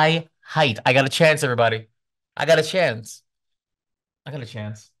my height. I got a chance, everybody. I got a chance. I got a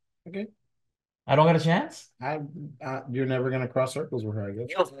chance. Okay. I don't got a chance? You're never gonna cross circles with her, I guess.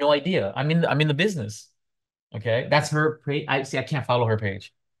 You have no idea. I'm in the business. Okay. That's her page. I can't follow her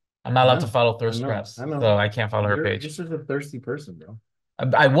page. I'm not allowed to follow thirst traps. I know. So I can't follow her page. You're just a thirsty person, bro.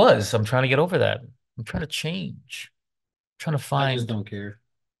 I was. I'm trying to get over that. I'm trying to change. I'm trying to I just find don't care.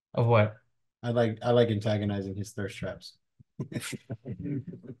 of what? I like antagonizing his thirst traps.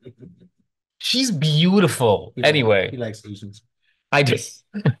 She's beautiful. He Anyway, likes Asians. I just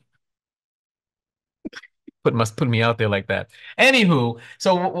must put me out there like that. Anywho,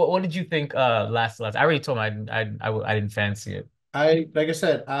 so what did you think? Last. I already told him I didn't fancy it. Like I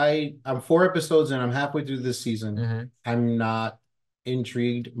said, I'm 4 episodes and I'm halfway through this season. Mhm. I'm not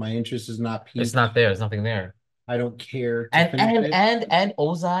intrigued. My interest is not peaked. It's not there. There's nothing there. I don't care to And finish it. and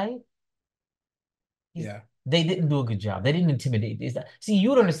Ozai, Yeah. they didn't do a good job. They didn't intimidate. See, you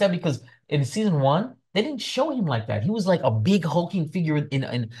would understand because in season 1, they didn't show him like that. He was like a big hulking figure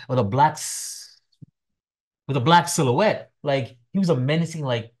in with a black silhouette. Like he was a menacing,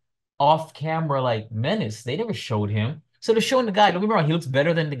 like off-camera, like menace. They never showed him. So they're showing the guy. Don't get me wrong, he looks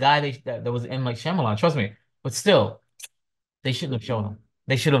better than the guy that was in like Shyamalan. Trust me. But still, they shouldn't have shown him.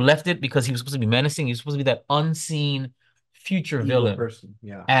 They should have left it because he was supposed to be menacing. He was supposed to be that unseen future Evil villain. person.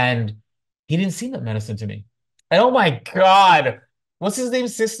 Yeah. And he didn't seem that menacing to me. And oh my God, what's his name?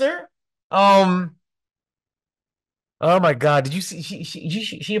 Sister? Oh my God, did you see?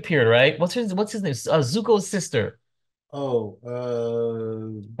 She appeared, right? What's his name? Zuko's sister. Oh,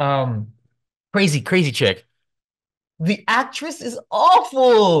 Crazy chick. The actress is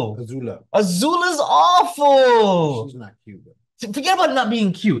awful. Azula. Azula's awful. She's not cute. Forget about not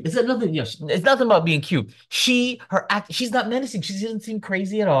being cute. It's nothing. Yeah, it's nothing about being cute. She's not menacing. She doesn't seem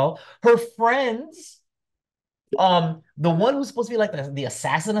crazy at all. Her friends, the one who's supposed to be like the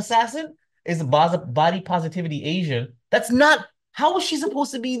assassin is a body positivity Asian. That's not how is she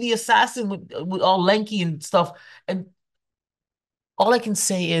supposed to be the assassin with all lanky and stuff? And all I can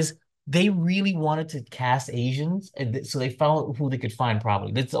say is they really wanted to cast Asians, and so they found who they could find.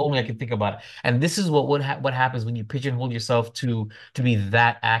 Probably that's the only I can think about it. And this is what happens when you pigeonhole yourself to be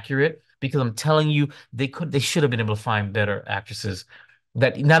that accurate. Because I'm telling you, they should have been able to find better actresses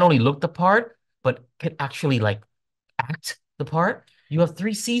that not only look the part but could actually like act the part. You have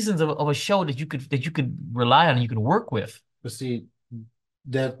 3 seasons of a show that you could rely on and you could work with. But see,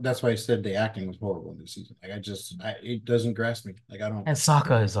 that's why I said the acting was horrible in this season. Like it doesn't grasp me. Like I don't. And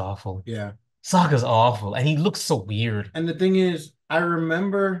Sokka is awful. Yeah, Sokka's awful, and he looks so weird. And the thing is, I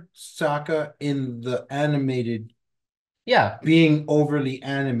remember Sokka in the animated. Yeah, being overly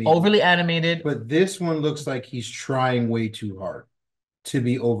animated. Overly animated. But this one looks like he's trying way too hard to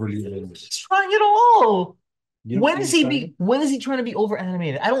be overly animated. He's trying it all. When is he trying to be over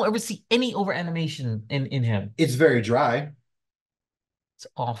animated? I don't ever see any over animation in him. It's very dry. It's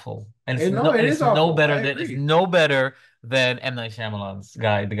awful. And It is awful. It's no better than M. Night Shyamalan's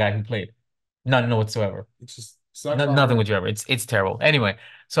guy, the guy who played. None whatsoever. It's just sucks Nothing whatsoever. It's terrible. Anyway,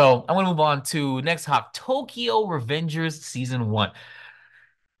 so I'm gonna move on to next hop, Tokyo Revengers season 1.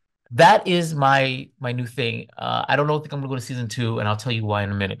 That is my new thing. I don't think I'm gonna go to season 2, and I'll tell you why in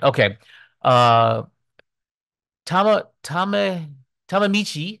a minute. Okay. Uh Tamamichi,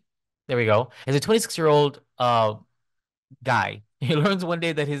 there we go, is a 26-year-old guy. He learns one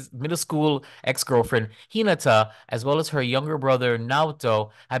day that his middle school ex-girlfriend, Hinata, as well as her younger brother, Naoto,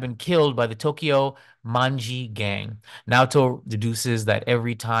 have been killed by the Tokyo Manji gang. Naoto deduces that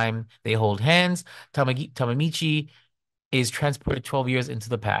every time they hold hands, Tamamichi is transported 12 years into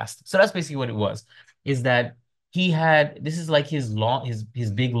the past. So that's basically what it was, is that this is like his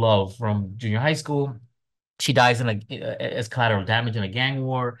big love from junior high school. She dies as collateral damage in a gang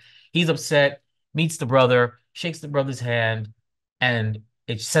war. He's upset, meets the brother, shakes the brother's hand, and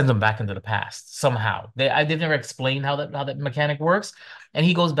it sends him back into the past somehow. They've never explained how that mechanic works. And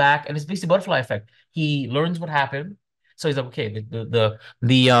he goes back, and it's basically butterfly effect. He learns what happened, so he's like, okay, the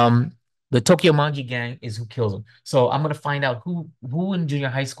Tokyo Manji gang is who kills him. So I'm gonna find out who in junior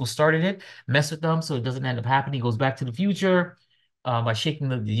high school started it, mess with them so it doesn't end up happening. He goes back to the future by shaking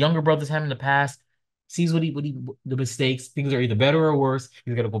the younger brother's hand in the past, sees the mistakes. Things are either better or worse.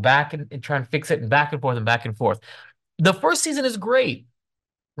 He's gonna go back and try and fix it, and back and forth and back and forth. The first season is great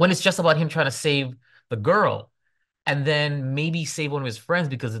when it's just about him trying to save the girl, and then maybe save one of his friends,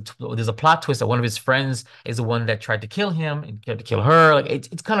 because there's a plot twist that one of his friends is the one that tried to kill him and tried to kill her. Like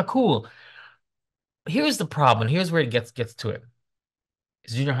it's kind of cool. Here's the problem. Here's where it gets to it.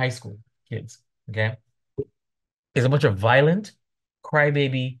 It's junior high school kids, okay? It's a bunch of violent,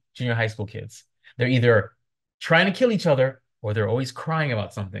 crybaby junior high school kids. They're either trying to kill each other or they're always crying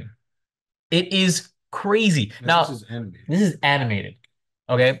about something. It is crazy. Now, this is animated,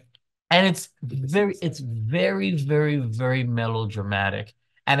 okay? And it's very, very, very melodramatic.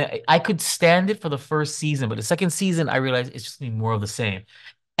 And I could stand it for the first season, but the second season, I realized it's just gonna be more of the same.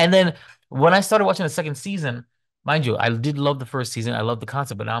 And then when I started watching the second season, mind you, I did love the first season. I love the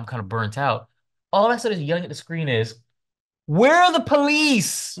concept, but now I'm kind of burnt out. All I started yelling at the screen is, "Where are the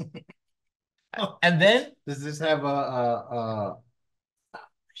police?" And then does this have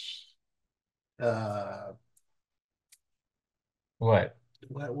what?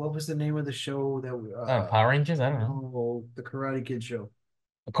 What was the name of the show that Power Rangers? I don't know. The Karate Kid show.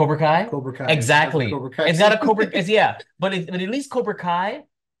 Cobra Kai? Cobra Kai. Exactly. Cobra Kai. It's got a Cobra. Yeah, but at least Cobra Kai,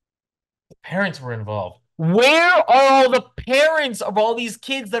 the parents were involved. Where are all the parents of all these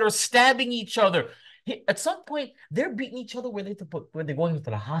kids that are stabbing each other? At some point, they're beating each other when they're going to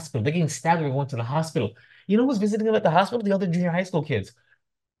the hospital. They're getting stabbed when they're going to the hospital. You know who's visiting them at the hospital? The other junior high school kids.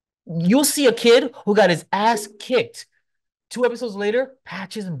 You'll see a kid who got his ass kicked. 2 episodes later,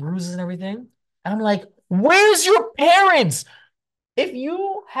 patches and bruises and everything. And I'm like, where's your parents? If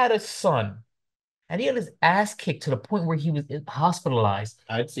you had a son and he had his ass kicked to the point where he was hospitalized,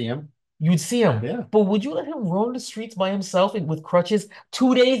 I'd see him. You'd see him. Yeah. But would you let him roam the streets by himself with crutches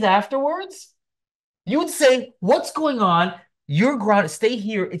 2 days afterwards? You'd say, what's going on? You're grounded. Stay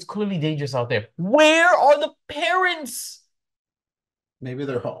here. It's clearly dangerous out there. Where are the parents? Maybe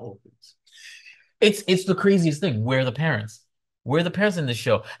they're all. It's the craziest thing. Where are the parents? Where are the parents in this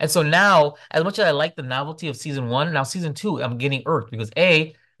show? And so now, as much as I like the novelty of season 1, now season 2, I'm getting irked because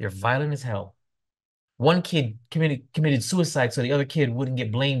A, they're violent as hell. One kid committed suicide so the other kid wouldn't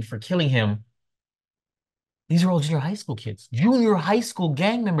get blamed for killing him. These are all junior high school kids. Junior high school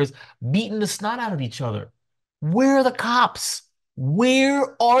gang members beating the snot out of each other. Where are the cops?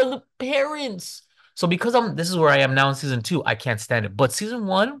 Where are the parents? So because this is where I am now in season 2, I can't stand it. But season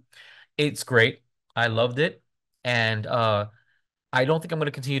 1, it's great. I loved it. And I don't think I'm going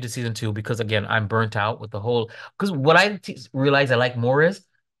to continue to season 2 because, again, I'm burnt out with the whole... Because what I realize I like more is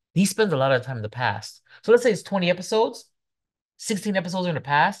he spends a lot of time in the past. So let's say it's 20 episodes, 16 episodes are in the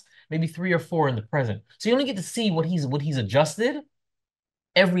past, maybe 3 or 4 in the present. So you only get to see what he's adjusted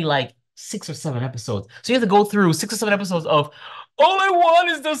every like 6 or 7 episodes. So you have to go through 6 or 7 episodes of, all I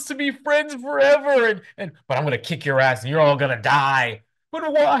want is us to be friends forever, but I'm going to kick your ass and you're all going to die.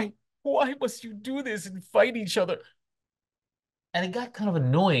 But why? Why must you do this and fight each other? And it got kind of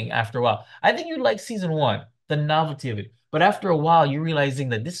annoying after a while. I think you like season 1, the novelty of it. But after a while, you're realizing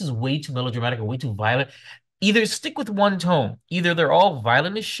that this is way too melodramatic or way too violent. Either stick with one tone. Either they're all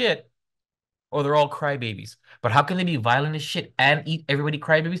violent as shit or they're all crybabies. But how can they be violent as shit and everybody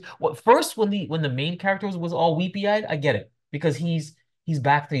crybabies? Well, first, when the main character was all weepy-eyed, I get it. Because he's he's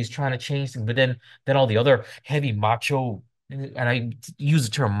back there, he's trying to change things, but then all the other heavy macho, and I use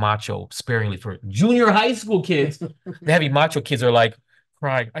the term macho sparingly for junior high school kids. The heavy macho kids are like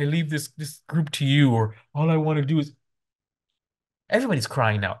crying, I leave this group to you, or all I want to do is everybody's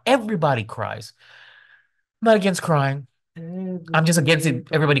crying now. Everybody cries. I'm not against crying. I'm just against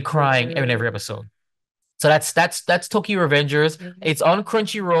everybody crying in every episode. So that's Tokyo Revengers. It's on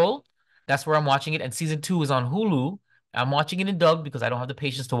Crunchyroll. That's where I'm watching it. And season 2 is on Hulu. I'm watching it in dub because I don't have the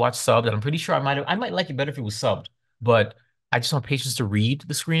patience to watch subbed. And I'm pretty sure I might like it better if it was subbed, but I just don't have patience to read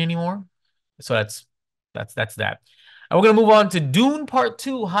the screen anymore. So that's that. And we're gonna move on to Dune Part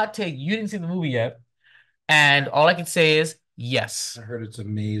 2. Hot take. You didn't see the movie yet. And all I can say is yes. I heard it's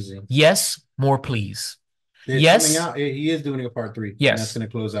amazing. Yes, more please. It's yes. Coming out. He is doing a part 3. Yes. And that's going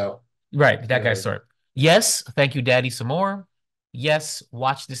to close out. Right. That guy's story. Yes. Thank you, Daddy, some more. Yes.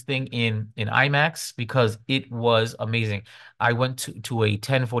 Watch this thing in IMAX because it was amazing. I went to a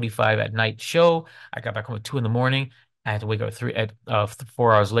 10:45 at night show. I got back home at 2 in the morning. I had to wake up at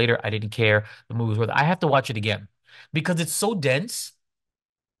 4 hours later. I didn't care. The movie was worth it. I have to watch it again because it's so dense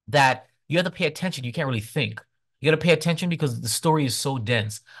that you have to pay attention. You can't really think. You got to pay attention because the story is so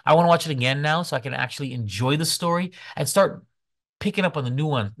dense. I want to watch it again now so I can actually enjoy the story and start picking up on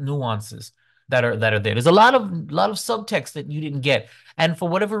the nuances that are there. There's a lot of subtext that you didn't get. And for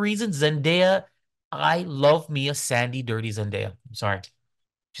whatever reason, Zendaya, I love me a sandy, dirty Zendaya. I'm sorry.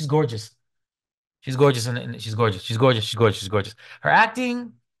 She's gorgeous. She's gorgeous and she's gorgeous. She's gorgeous. She's gorgeous. She's gorgeous. Her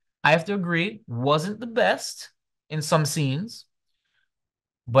acting, I have to agree, wasn't the best in some scenes,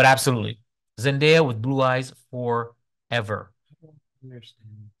 but absolutely. Zendaya with blue eyes forever. I don't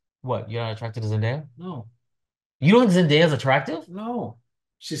understand. What? You're not attracted to Zendaya? No. You don't think Zendaya's attractive? No.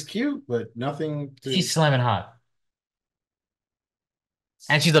 She's cute, but nothing to... She's slamming hot.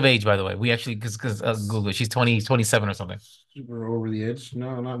 And she's of age, by the way. We actually, because Google it. She's 27 or something. Super over the edge.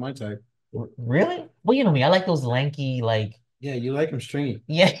 No, not my type. Really? Well, you know me. I like those lanky, like... Yeah, you like them stringy.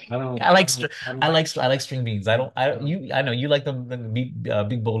 Yeah, I don't. I like I like string beans. I know you like them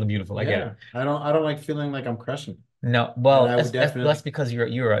big, bold, and beautiful. I get it. I don't like feeling like I'm crushing. No, well, And I would definitely... that's because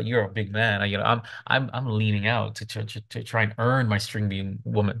you're a big man. I'm leaning out to try and earn my string bean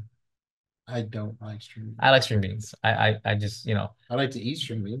woman. I don't like string beans. I like string beans. I just I like to eat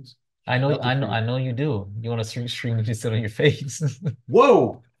string beans. I know you do. You want to string beans sit on your face.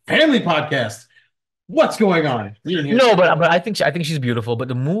 Whoa, family podcast. What's going on? No, but I think she's beautiful. But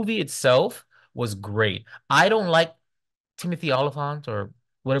the movie itself was great. I don't like Timothy Oliphant or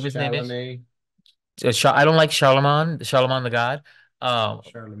whatever his name is. I don't like Charlemagne the God.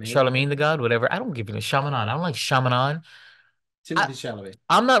 Charlemagne the God, whatever. I don't give a Shamanan. I don't like Shamanan. Timothy Chalamet.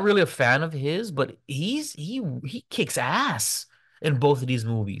 I'm not really a fan of his, but he kicks ass in both of these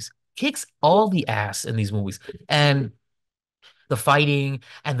movies. Kicks all the ass in these movies. And the fighting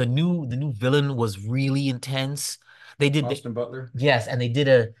and the new villain was really intense. They did Austin Butler. Yes, and they did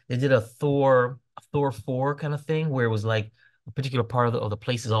a Thor 4 kind of thing where it was like a particular part of the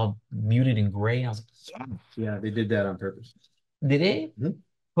place is all muted and gray. I was like, yeah, they did that on purpose. Did they? Mm-hmm.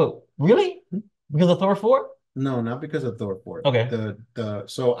 But really? Because of Thor 4? No, not because of Thor 4. Okay.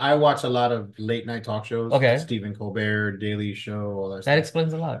 So I watch a lot of late night talk shows. Okay. Stephen Colbert, Daily Show, all that stuff. That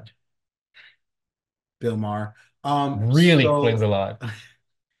explains a lot. Bill Maher. Really explains a lot.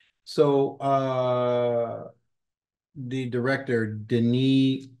 So the director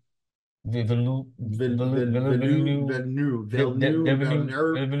Denis Villeneuve.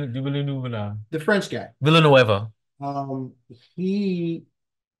 The French guy. Villanueva. He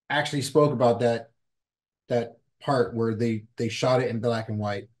actually spoke about that part where they shot it in black and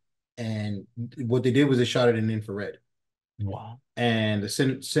white, and what they did was they shot it in infrared. Wow. And the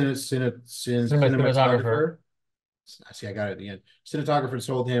cinematographer, see, I got it at the end. Cinematographer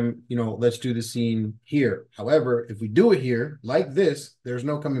told him, let's do the scene here. However, if we do it here like this, there's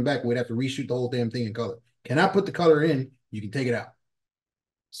no coming back. We'd have to reshoot the whole damn thing in color. Cannot put the color in. You can take it out.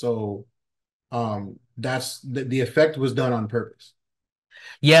 So, that's the effect was done on purpose.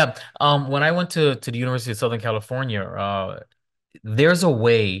 Yeah. When I went to the University of Southern California, there's a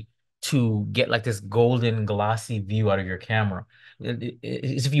way to get like this golden glossy view out of your camera.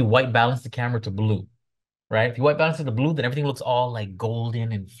 It's if you white balance the camera to blue. Right? If you white balance it to blue, then everything looks all like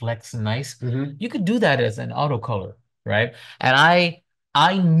golden and flecks and nice. Mm-hmm. You could do that as an auto color, right? And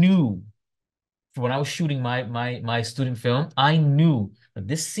I knew when I was shooting my student film, I knew that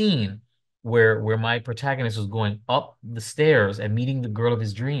this scene where my protagonist was going up the stairs and meeting the girl of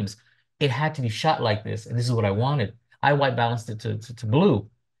his dreams, it had to be shot like this, and this is what I wanted. I white balanced it to blue,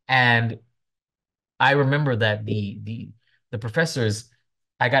 and I remember that the professors,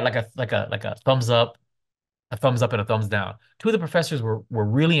 I got like a thumbs up. a thumbs up and a thumbs down. Two of the professors were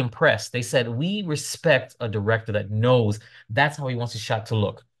really impressed. They said, we respect a director that knows that's how he wants his shot to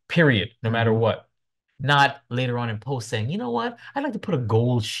look, period, no matter what. Not later on in post saying, you know what, I'd like to put a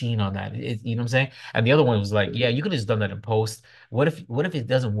gold sheen on that. You know what I'm saying? And the other one was like, yeah, you could have just done that in post. What if it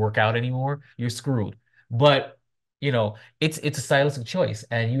doesn't work out anymore? You're screwed. But it's a stylistic choice,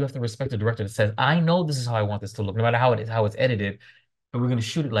 and you have to respect the director that says, I know this is how I want this to look, no matter how it's edited, but we're gonna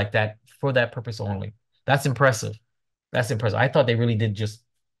shoot it like that for that purpose only. That's impressive. That's impressive. I thought they really did just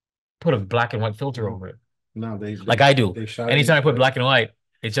put a black and white filter over it. No, like I do. They shot Anytime I put it. black and white,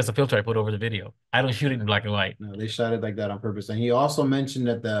 it's just a filter I put over the video. I don't shoot it in black and white. No, they shot it like that on purpose. And he also mentioned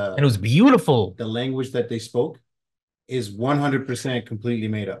that And it was beautiful. the language that they spoke is 100% completely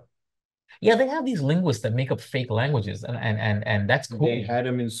made up. Yeah, they have these linguists that make up fake languages, and that's cool. They had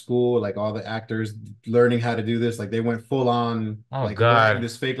them in school, like all the actors learning how to do this. Like they went full on. Oh like God,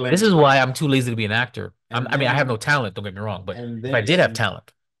 this fake language. This is why I'm too lazy to be an actor. I mean, I have then- no talent. Don't get me wrong, but and if I did have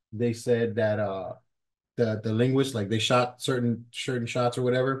talent, they said that the linguists, like they shot certain shots or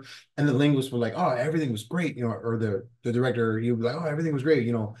whatever, and the linguists were like, oh, everything was great, or the director, he was like, oh, everything was great,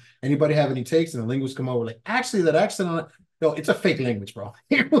 anybody have any takes? And the linguists come over like, actually, that accent on it, no, it's a fake language, bro.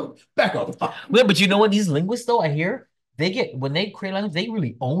 Back up. yeah, but you know what? These linguists, though, I hear when they create language, they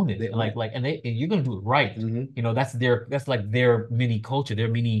really own it. They own it. And you're gonna do it right. That's like their mini culture, their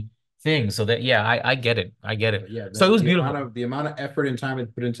mini thing. So that, yeah, I get it. I get it. Yeah, so it was beautiful. The amount of effort and time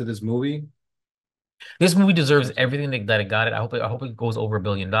it put into this movie. This movie deserves everything that it got. I hope it goes over $1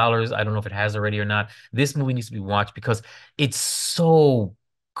 billion. I don't know if it has already or not. This movie needs to be watched because it's so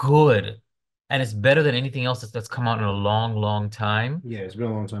good, and it's better than anything else that's come out in a long, long time. Yeah, it's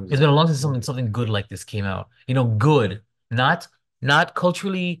been a long time. It's been a long time since something good like this came out. Good, not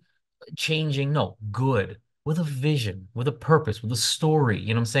culturally changing. No, good, with a vision, with a purpose, with a story.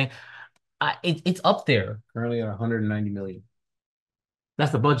 You know what I'm saying? It's up there. Currently at 190 million.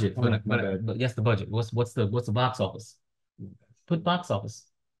 That's the budget. Oh, but yes, the budget. What's the box office? Put box office.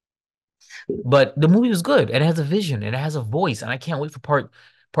 But the movie was good, and it has a vision, and it has a voice, and I can't wait for part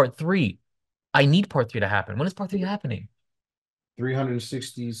 3. I need part 3 to happen. When is part 3 happening?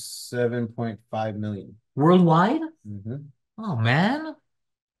 367.5 million. Worldwide? Mm-hmm. Oh man.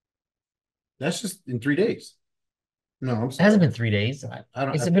 That's just in 3 days. No, I'm It sorry. hasn't been 3 days.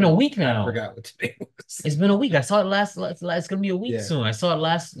 It's been a week now. I forgot what today was. It's been a week. I saw it last. It's gonna be a week soon. I saw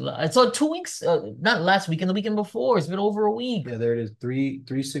it 2 weeks. Not last weekend, the weekend before. It's been over a week. Yeah, there it is.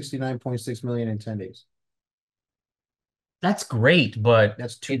 369.6 million in 10 days. That's great, but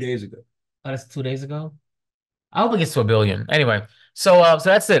that's 2 days ago. Oh, that's 2 days ago. I hope it gets to $1 billion. Anyway, so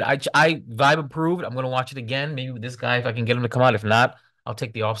that's it. I vibe approved. I'm gonna watch it again. Maybe with this guy if I can get him to come out. If not, I'll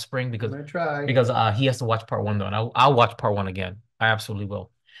take the Offspring because he has to watch part 1 though, and I'll watch part 1 again. I absolutely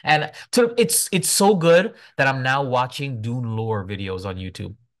will. And it's so good that I'm now watching Dune lore videos on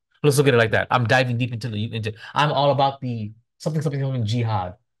YouTube. Let's look at it like that. I'm diving deep into. I'm all about the something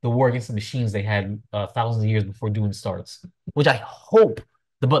jihad, the war against the machines they had thousands of years before Dune starts. Which I hope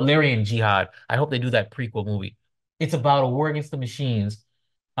the Butlerian jihad. I hope they do that prequel movie. It's about a war against the machines.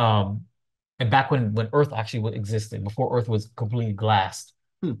 And back when Earth actually existed, before Earth was completely glassed,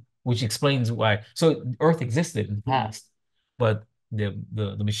 which explains why. So Earth existed in the past, but the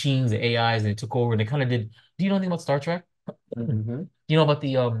machines, the AIs, they took over and they kind of did. Do you know anything about Star Trek? Mm-hmm. Do you know about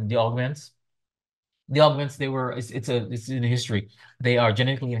the augments? The augments, it's in history. They are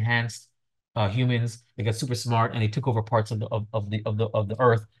genetically enhanced humans. They got super smart and they took over parts of the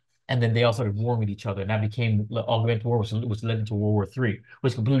Earth. And then they all started warring with each other, and that became augmented war, which led into World War III,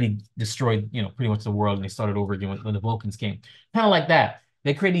 which completely destroyed, pretty much the world, and they started over again when the Vulcans came. Kind of like that.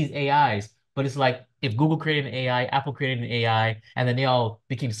 They create these AIs, but it's like if Google created an AI, Apple created an AI, and then they all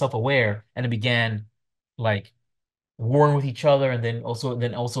became self-aware, and it began like warring with each other, and then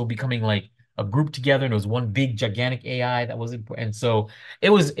also becoming like a group together, and it was one big gigantic AI that was important. And so it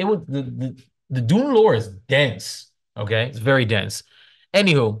was the Dune lore is dense. Okay, it's very dense.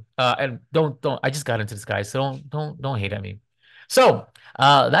 Anywho, and don't I just got into this, guys, so don't hate at me. So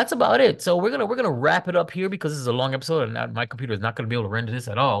that's about it. So we're gonna wrap it up here because this is a long episode and my computer is not gonna be able to render this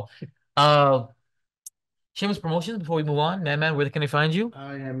at all. Shameless promotions before we move on. Man, where can I find you?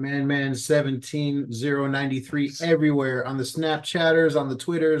 I am Man17093 everywhere on the Snapchatters, on the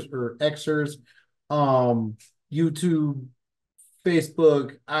Twitters or Xers, YouTube,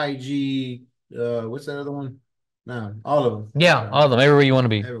 Facebook, IG. What's that other one? No, all of them. Yeah, all of them. Everywhere you want to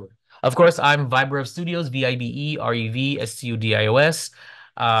be. Everywhere. Of course, I'm Viberev Studios, VIBEREVSTUDIOS.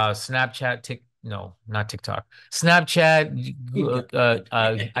 Snapchat, no, not TikTok.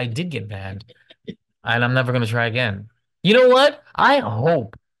 Snapchat, I did get banned. And I'm never going to try again. You know what? I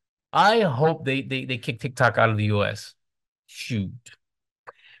hope I hope they kick TikTok out of the US. Shoot.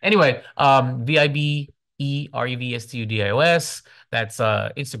 Anyway, VIBEREVSTUDIOS. That's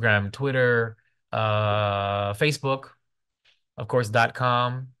Instagram, Twitter, Facebook, of course,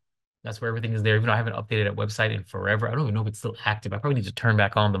 .com. That's where everything is there. Even though I haven't updated that website in forever. I don't even know if it's still active. I probably need to turn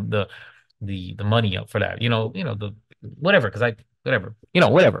back on the money up for that. The whatever, because whatever.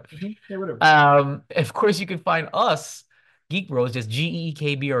 Whatever. Yeah, whatever. Of course, you can find us, Geek Bros, just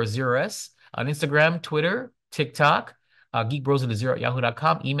GEEKBR0S on Instagram, Twitter, TikTok, Geek Bros with a zero at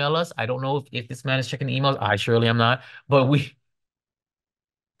yahoo.com. Email us. I don't know if this man is checking the emails. I surely am not, but we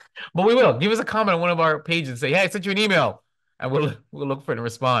will. Give us a comment on one of our pages and say, hey, I sent you an email, and we'll look for it and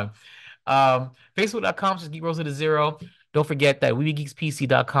respond. Facebook.com, just Geek Bros with a zero. Don't forget that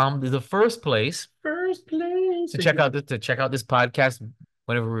WeBeGeeksPC.com is the first place to check out this podcast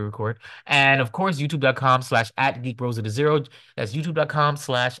whenever we record. And of course, YouTube.com/@GeekBros with a zero. That's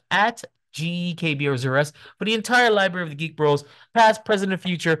YouTube.com/@GKBR0S for the entire library of the Geek Bros, past, present, and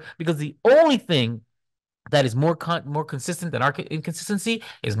future, because the only thing that is more consistent than our inconsistency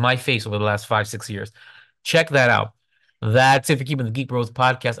is my face over the last 5-6 years. Check that out. That's it for Keeping the Geek Bros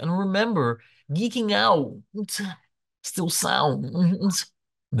podcast. And remember, geeking out still sounds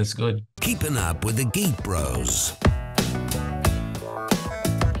this good. Keeping up with the Geek Bros.